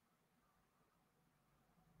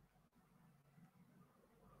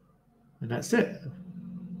 And that's it.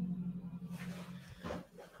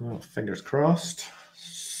 Well, fingers crossed.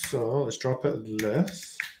 So let's drop it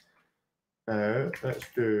this. Now let's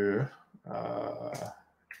do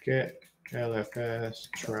get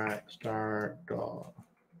lfs track start dot.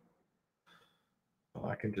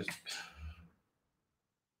 can just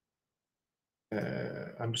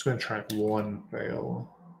I'm just going to track one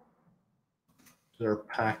file. Their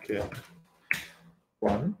packet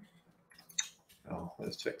 1. Oh,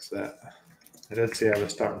 let's fix that. I did say I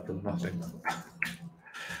was starting from nothing.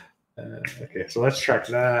 Okay, so let's track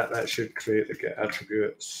that. That should create the get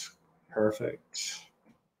attributes. Perfect.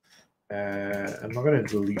 I'm not going to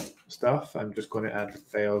delete stuff. I'm just going to add the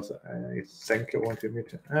files that I think it wanted me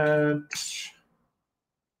to add.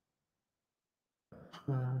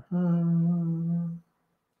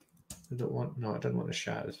 I don't want, no, I didn't want the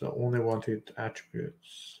shadows. I only wanted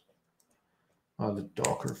attributes. Oh, the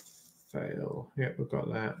Docker file. Yep, we've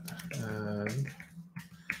got that. And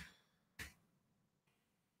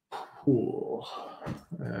cool.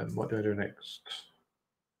 And what do I do next?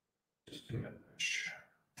 Just finish.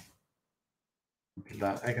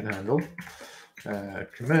 That I can handle.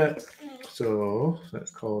 Commit. So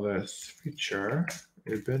let's call this feature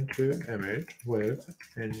Ubuntu image with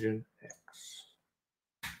engine X.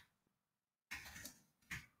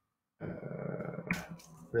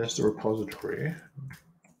 There's the repository.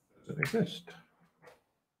 Doesn't exist.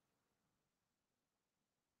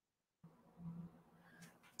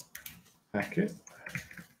 Packet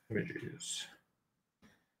images.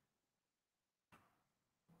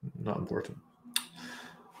 Not important.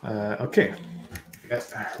 Okay.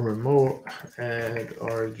 Get remote add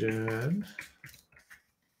origin.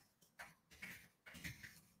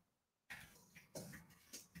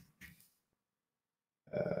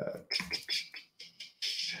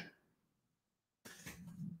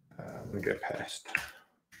 I'm gonna get past.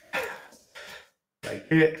 Like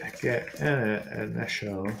get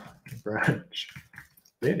initial branch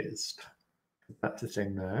latest. That's the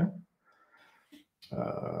thing now.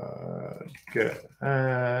 Get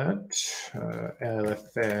add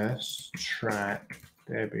LFS track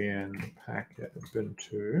Debian packet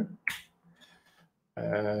Ubuntu. I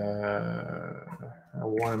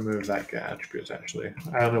want to move that get attributes actually.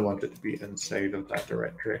 I only want it to be inside of that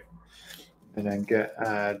directory. And then get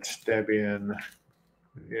add Debian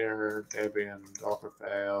here, Debian Docker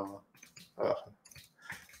file.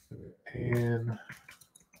 And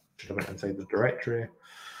should have been inside the directory.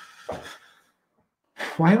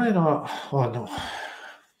 Why am I not? Oh no.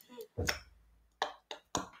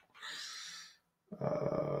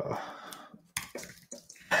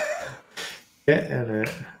 Get in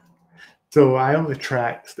it. So I only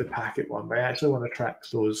tracked the packet one, but I actually want to track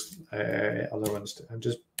those other ones too. I'm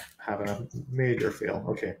just having a major fail.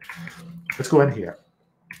 Okay, let's go in here.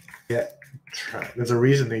 Get track. There's a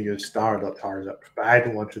reason they use star.tarzips, but I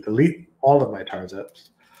don't want to delete all of my tarzips.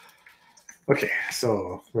 Okay,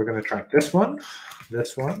 so we're going to track this one,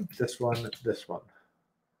 this one, this one, this one.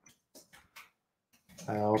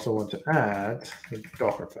 I also want to add the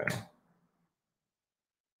Docker file.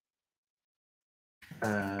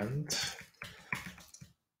 And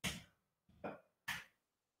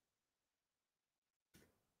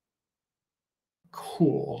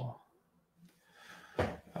cool.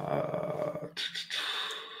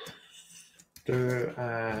 Do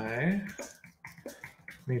I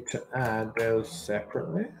need to add those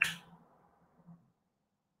separately?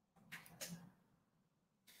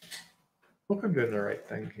 Hope I'm doing the right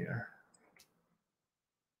thing here.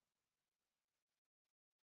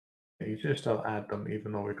 Yeah, you can still add them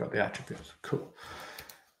even though we've got the attributes. Cool.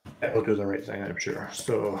 It will do the right thing, I'm sure.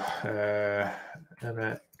 So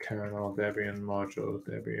init kernel Debian modules,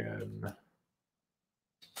 Debian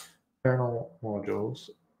kernel modules,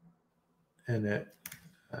 init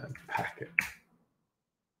packet.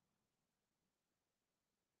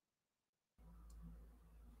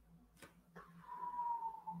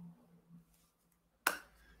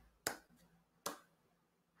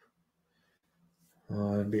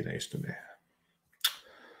 Oh, it'd be nice to me.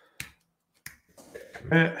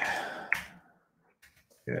 Commit.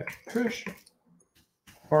 Yeah, push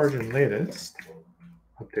origin latest.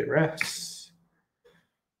 Update res.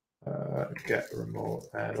 Get remote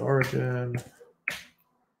add origin.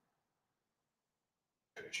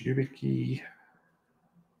 Push YubiKey.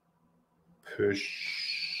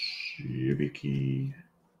 Push YubiKey.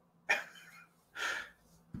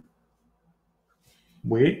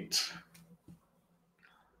 Wait.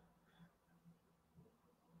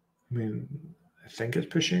 I mean, I think it's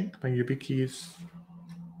pushing. My YubiKey is.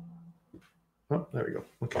 Oh, there we go.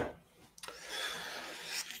 Okay.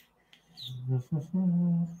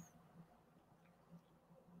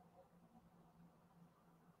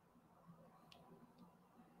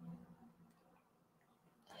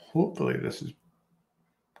 Hopefully this is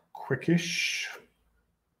quickish.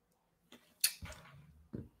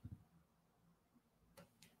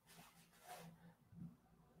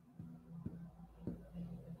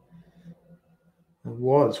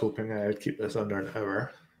 was hoping I would keep this under an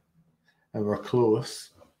hour, and we're close,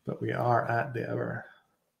 but we are at the hour.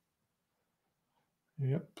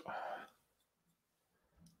 Yep.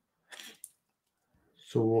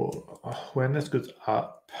 So when this goes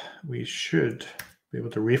up, we should be able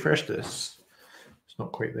to refresh this. It's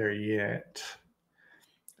not quite there yet.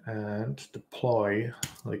 And deploy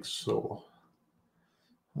like so.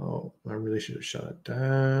 Oh, I really should have shut it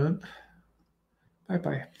down.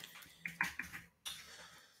 Bye-bye.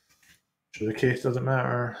 So the case doesn't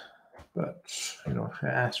matter, but you know, I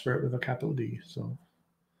asked for it with a capital D, so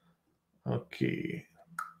okay.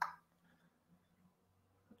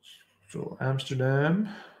 So Amsterdam,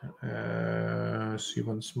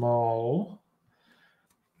 C1 small,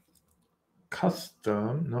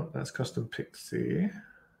 custom, no, that's custom Pixie.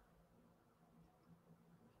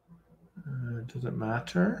 Does it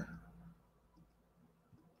matter?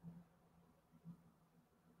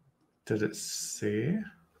 Did it say?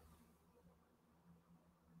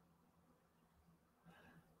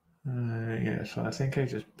 Yeah, so I think I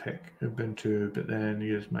just pick Ubuntu, but then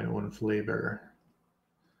use my own flavor.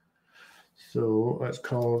 So let's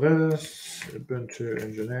call this Ubuntu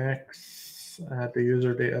Nginx, add the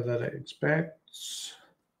user data that it expects,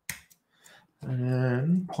 and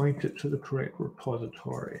then point it to the correct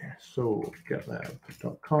repository. So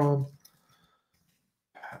gitlab.com.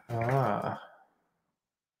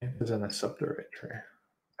 It is in a subdirectory.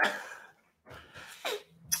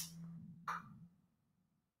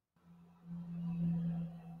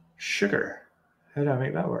 Sugar. How do I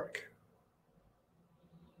make that work?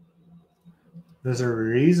 There's a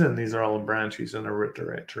reason these are all branches in a root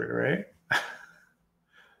directory, right?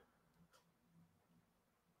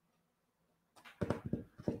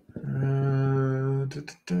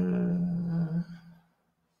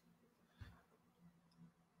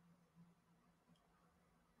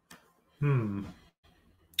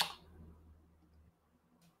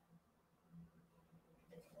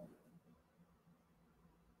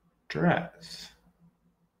 Dress.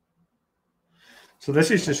 So this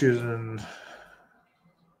is just using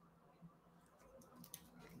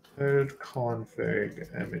cloud config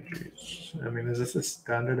images. I mean, is this a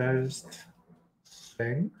standardized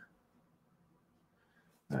thing?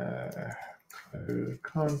 Cloud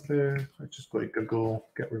config. I just go to Google,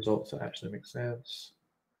 get results that actually make sense.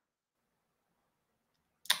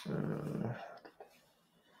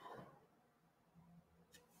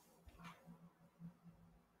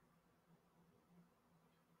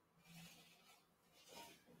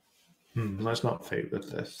 Let's not fight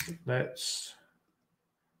with this. Let's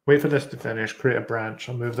wait for this to finish, create a branch,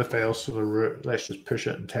 I'll move the files to the root, let's just push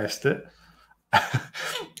it and test it.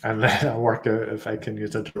 And then I'll work out if I can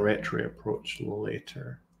use a directory approach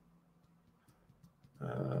later.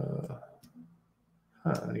 Yeah,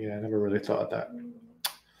 I never really thought of that.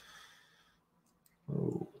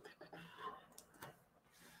 Oh.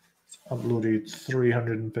 It's uploaded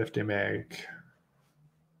 350 meg.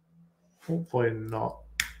 Hopefully not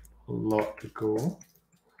a lot to go.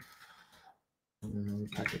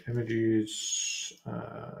 Packet images.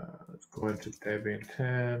 Let's go into Debian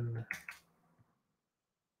 10.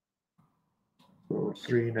 So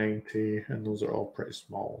 390, and those are all pretty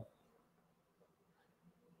small.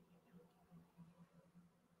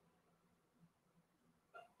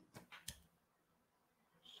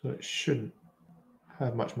 So it shouldn't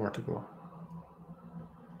have much more to go.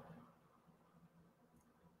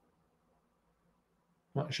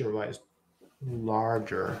 Not sure why it's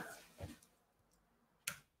larger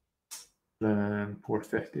than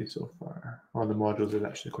 450 so far. On the modules, it's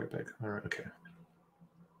actually quite big. All right, okay.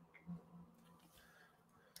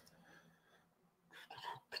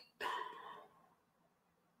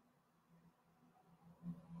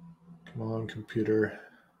 Come on, computer.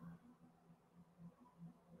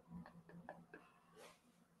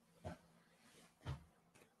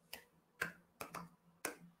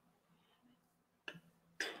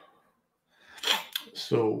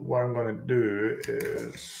 So what I'm going to do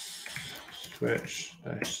is switch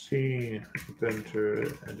 -c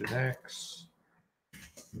Ubuntu Nginx,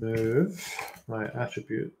 move my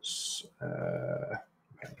attributes.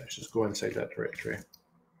 Okay, let's just go inside that directory.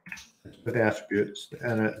 With the attributes, the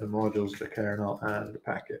init, the modules, the kernel, and the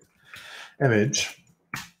packet image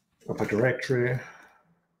of a directory.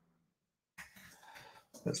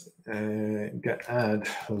 Let's add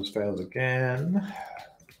those files again.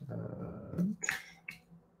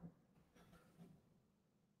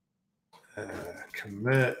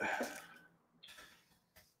 Commit.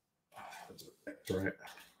 Right.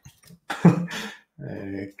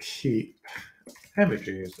 Keep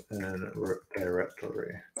images in root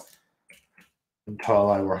directory. until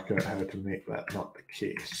I work out how to make that not the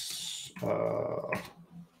case.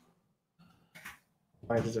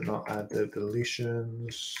 Why does it not add the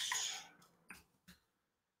deletions?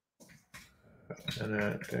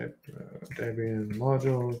 Debian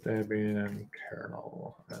modules, Debian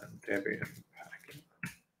kernel, and Debian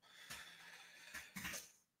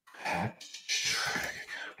package.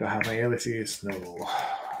 Do I have my aliases? No,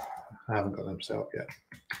 I haven't got them set up yet.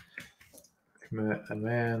 Commit,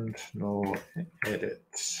 amend, no, edit.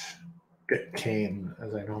 Git cane,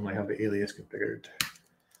 as I normally have the alias configured.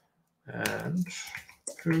 And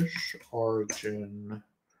push origin.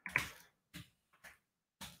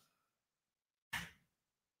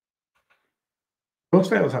 Those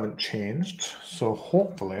files haven't changed, so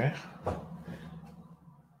hopefully.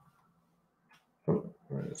 Oh,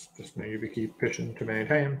 it's just my YubiKey keep pushing too many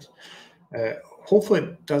times. Hopefully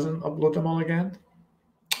it doesn't upload them all again.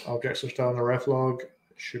 Objects are still in the ref log.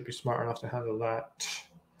 Should be smart enough to handle that.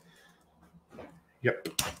 Yep,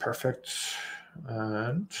 perfect.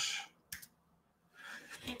 And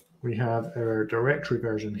we have our directory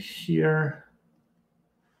version here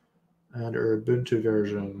and our Ubuntu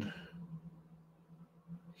version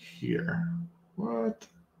here. What?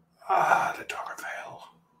 Ah, the Docker file.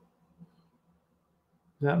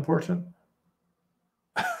 Is that important?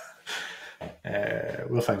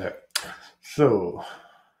 We'll find out. So,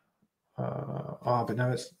 but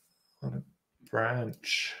now it's on a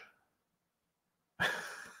branch.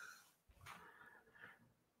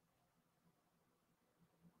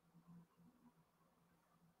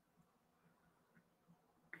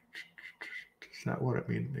 Is that what it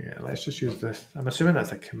means? Yeah, let's just use this. I'm assuming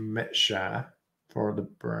that's a commit SHA for the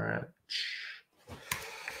branch.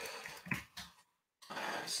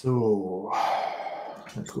 So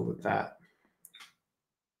let's go with that.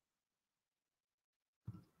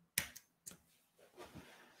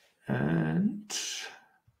 And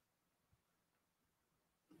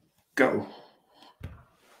go.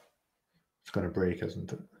 It's going to break,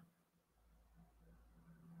 isn't it?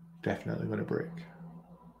 Definitely going to break.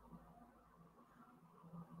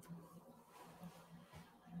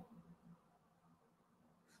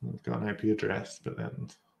 It's got an IP address, but then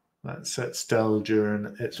that sits still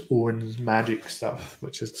during its own magic stuff,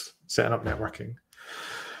 which is setting up networking.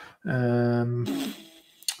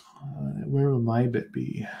 Where will my bit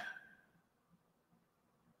be?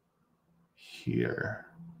 Here.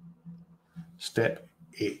 Step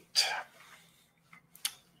 8.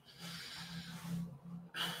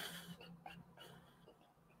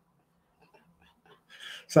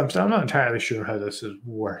 So I'm still not entirely sure how this is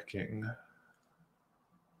working.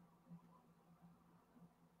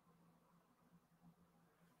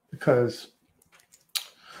 Because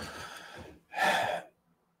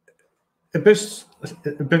Ubuntu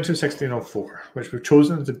 16.04, which we've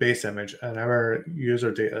chosen as the base image, and our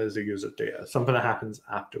user data is the user data, something that happens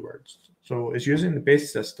afterwards. So it's using the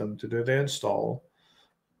base system to do the install,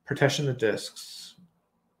 partition the disks,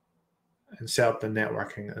 and set up the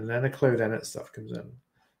networking, and then the cloud init stuff comes in.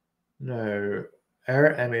 Now,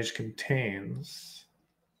 our image contains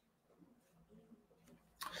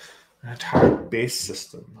an entire base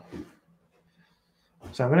system.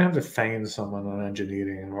 So I'm going to have to find someone on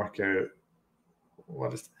engineering and work out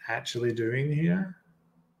what it's actually doing here,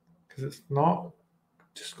 because it's not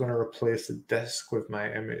just going to replace the disk with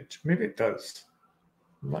my image. Maybe it does.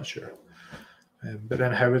 I'm not sure. But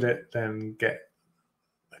then how would it then get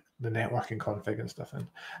the networking config and stuff in?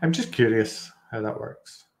 I'm just curious how that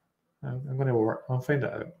works. I'm going to work. I'll find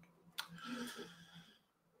it out.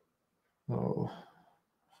 Oh,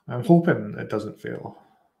 I'm hoping it doesn't fail,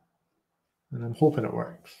 and I'm hoping it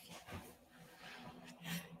works.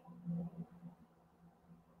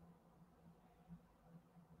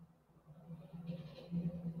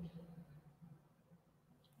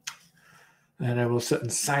 And I will sit in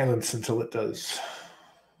silence until it does,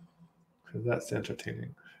 because that's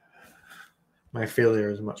entertaining. My failure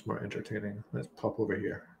is much more entertaining. Let's pop over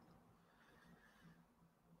here.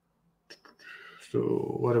 So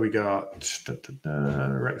what do we got?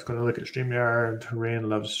 Rick's going to look at StreamYard. Rain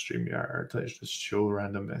loves StreamYard. Let's just show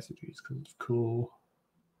random messages because it's cool.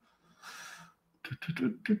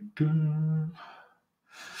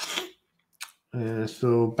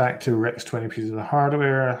 So back to Rick's 20 pieces of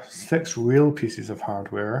hardware, 6 real pieces of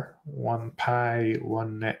hardware, 1 Pi,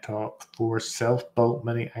 1 NetTop, 4 self-built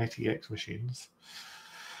mini ITX machines,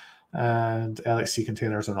 and LXC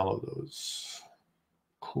containers on all of those.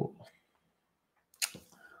 Cool.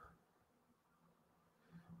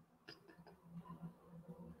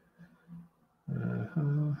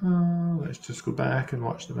 Let's just go back and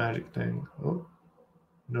watch the magic thing. Oh,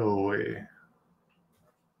 no way.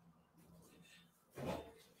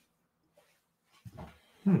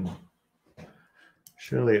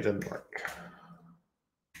 Surely it didn't work.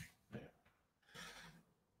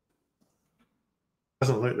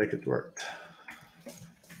 Doesn't look like it worked.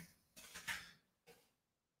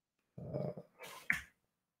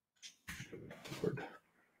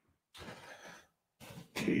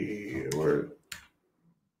 Keyword.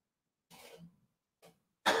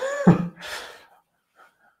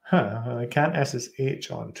 I can't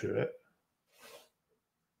SSH onto it.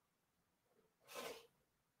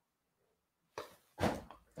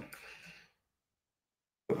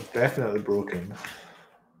 It's definitely broken.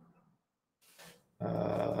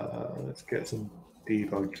 Let's get some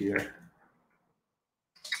debug here.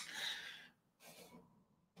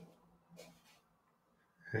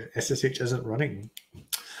 SSH isn't running.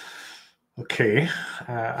 Okay,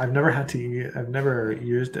 I've never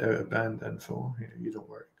used out of band info. You don't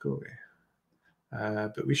work. Go away.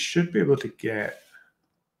 But we should be able to get.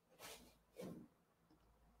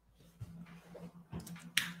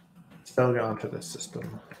 Still get onto this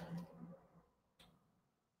system.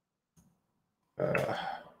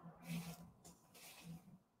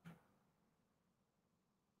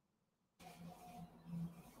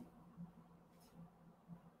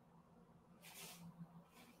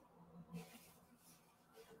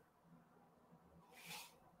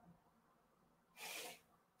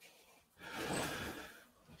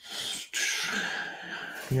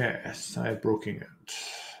 Yes, I've broken it.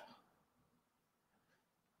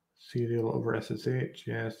 Serial over SSH.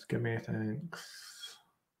 Yes, give me thanks.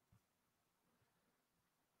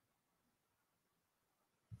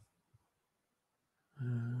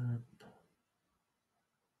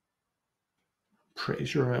 Pretty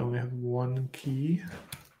sure I only have one key.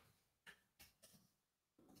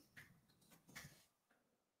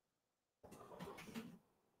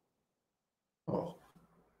 Oh.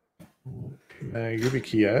 Okay. Give me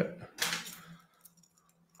key out.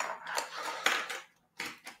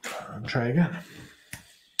 And try again.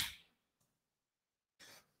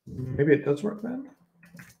 Maybe it does work then?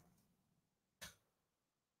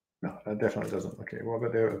 No, that definitely doesn't. Okay, what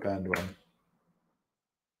about the out of band one?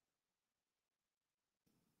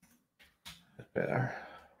 That's better.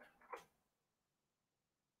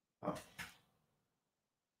 Oh.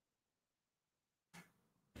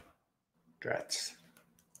 Drats.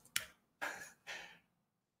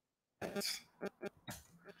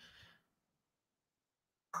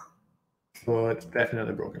 So it's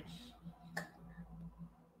definitely broken.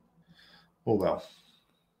 Oh well.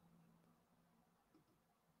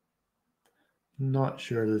 Not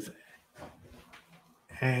sure there's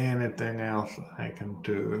anything else I can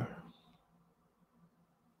do.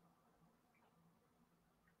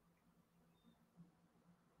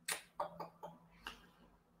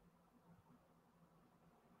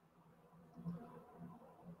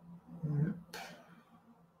 Yep.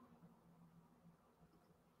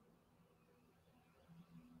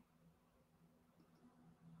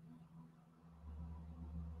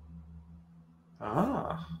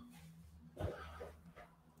 Ah.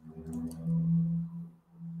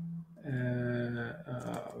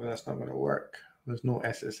 Well, that's not going to work. There's no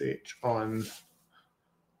SSH on.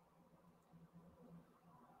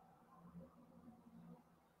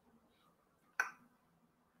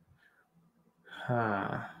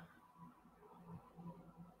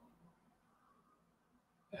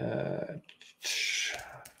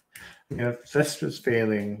 If this was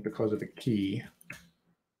failing because of a key,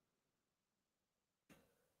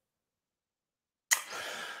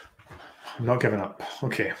 I'm not giving up.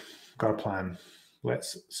 Okay, got a plan.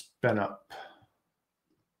 Let's spin up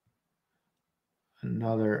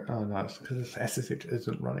another. Oh no, it's because this SSH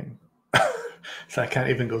isn't running. So I can't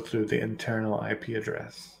even go through the internal IP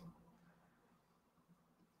address.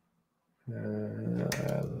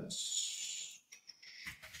 Let's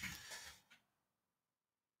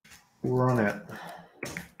run it.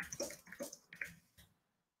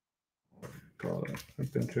 Call it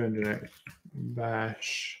Ubuntu Nginx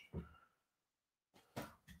bash.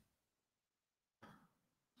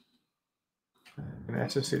 And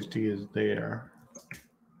SSHD is there.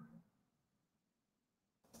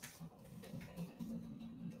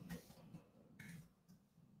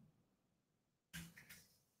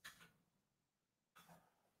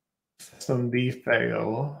 Systemd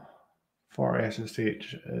file for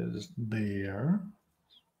SSH is there.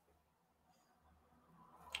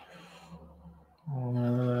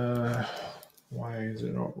 Why is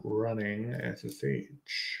it not running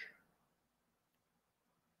SSH?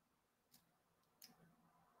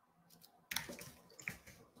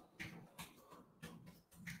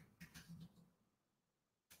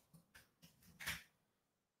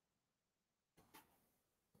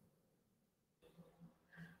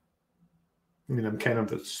 I mean, I'm kind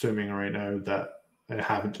of assuming right now that I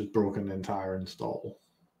haven't just broken the entire install.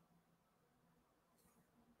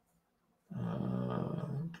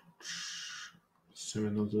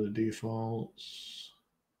 Assuming those are the defaults.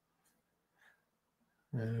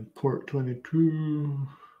 Port 22.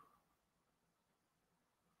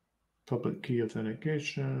 Public key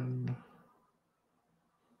authentication.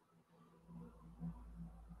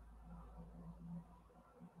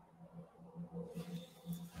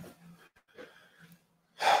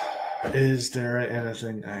 Is there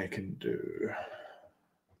anything I can do?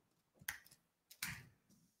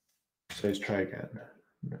 Says try again.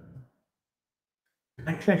 No.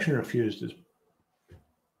 My connection refused is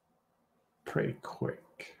pretty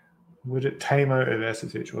quick. Would it time out if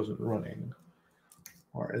SSH wasn't running?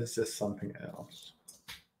 Or is this something else?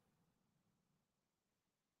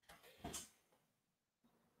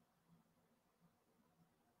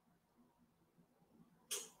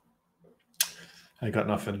 I got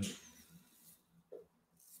nothing.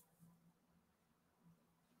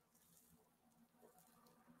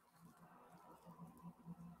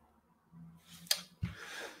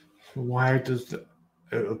 Why does the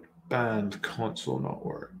band console not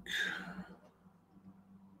work?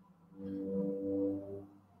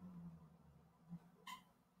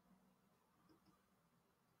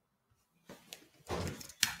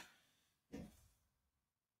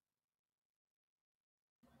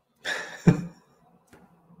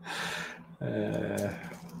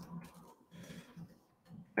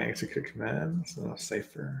 Execute commands,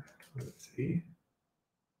 cipher. Let's see.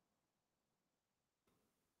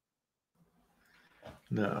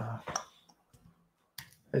 No.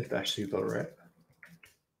 It's actually though, right?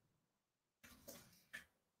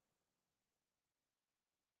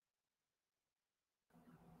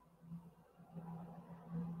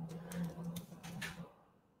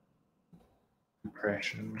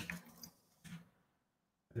 Compression.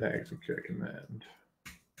 The execute command.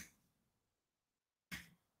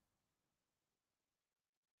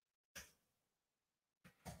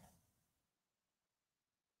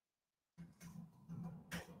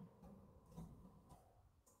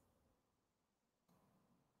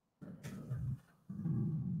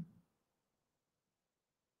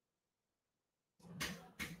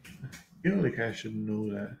 I feel like I should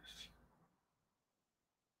know this.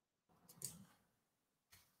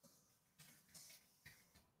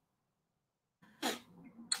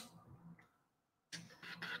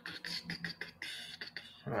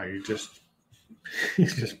 Oh, you just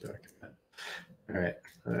back. All right,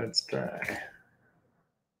 let's try.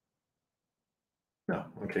 No,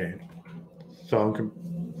 okay. So I'm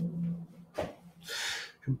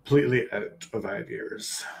completely out of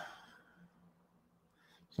ideas.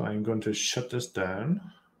 So I'm going to shut this down.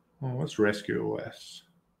 Oh, what's Rescue OS?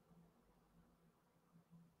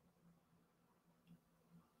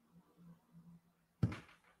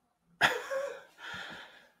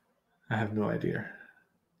 I have no idea.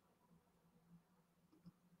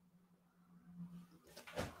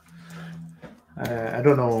 I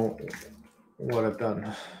don't know what I've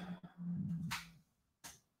done.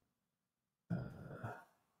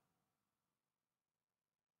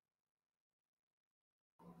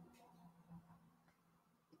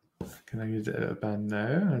 Can I use it at a band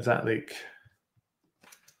now? Is that like...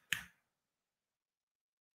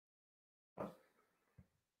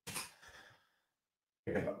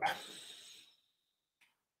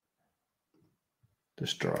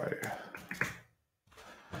 Destroy.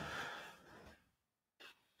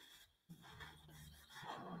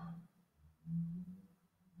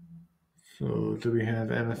 So do we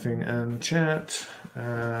have anything in chat?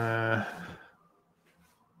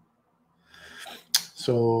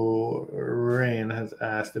 So Rain has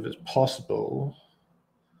asked if it's possible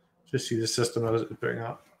to see the system as it's putting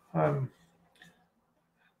up.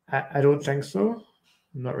 I don't think so.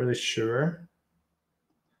 I'm not really sure.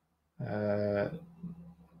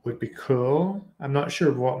 Would be cool. I'm not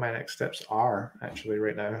sure what my next steps are actually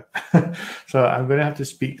right now. So I'm going to have to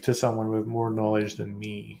speak to someone with more knowledge than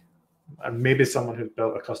me. And maybe someone who's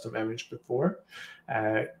built a custom image before,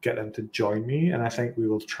 get them to join me. And I think we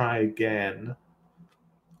will try again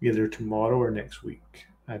either tomorrow or next week.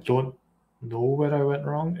 I don't know where I went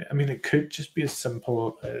wrong. I mean, it could just be as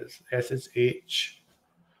simple as SSH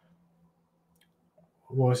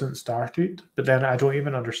wasn't started, but then I don't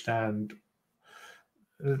even understand.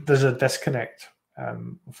 There's a disconnect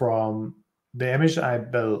from the image that I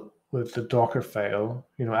built with the Docker file,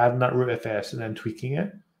 adding that rootfs and then tweaking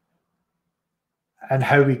it, and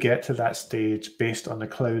how we get to that stage based on the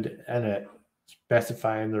cloud init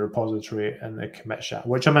specifying the repository and the commit SHA,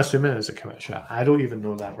 which I'm assuming is a commit SHA. I don't even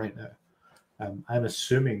know that right now. I'm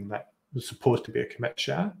assuming that was supposed to be a commit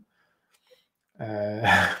SHA.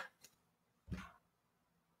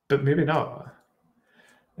 But maybe not.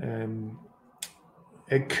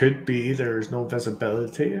 It could be there's no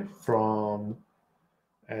visibility from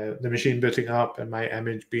the machine booting up and my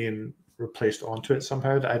image being replaced onto it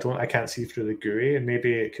somehow that I can't see through the GUI, and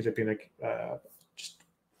maybe it could have been like just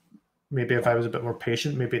maybe if I was a bit more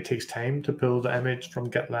patient, maybe it takes time to pull the image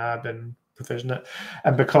from GitLab and provision it,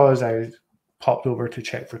 and because I popped over to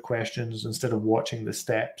check for questions instead of watching the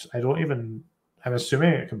steps, I'm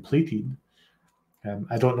assuming it completed.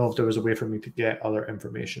 I don't know if there was a way for me to get other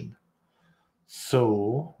information.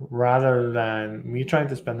 So rather than me trying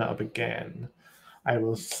to spin that up again, I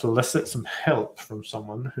will solicit some help from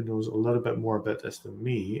someone who knows a little bit more about this than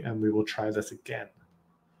me, and we will try this again.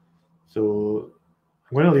 So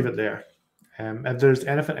I'm going to leave it there. If there's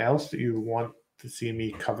anything else that you want to see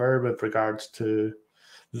me cover with regards to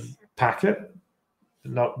Packet,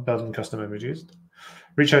 not building custom images,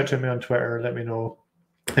 reach out to me on Twitter. Let me know.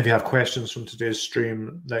 If you have questions from today's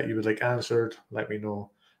stream that you would like answered, let me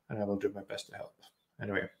know, and I will do my best to help.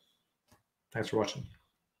 Anyway, thanks for watching.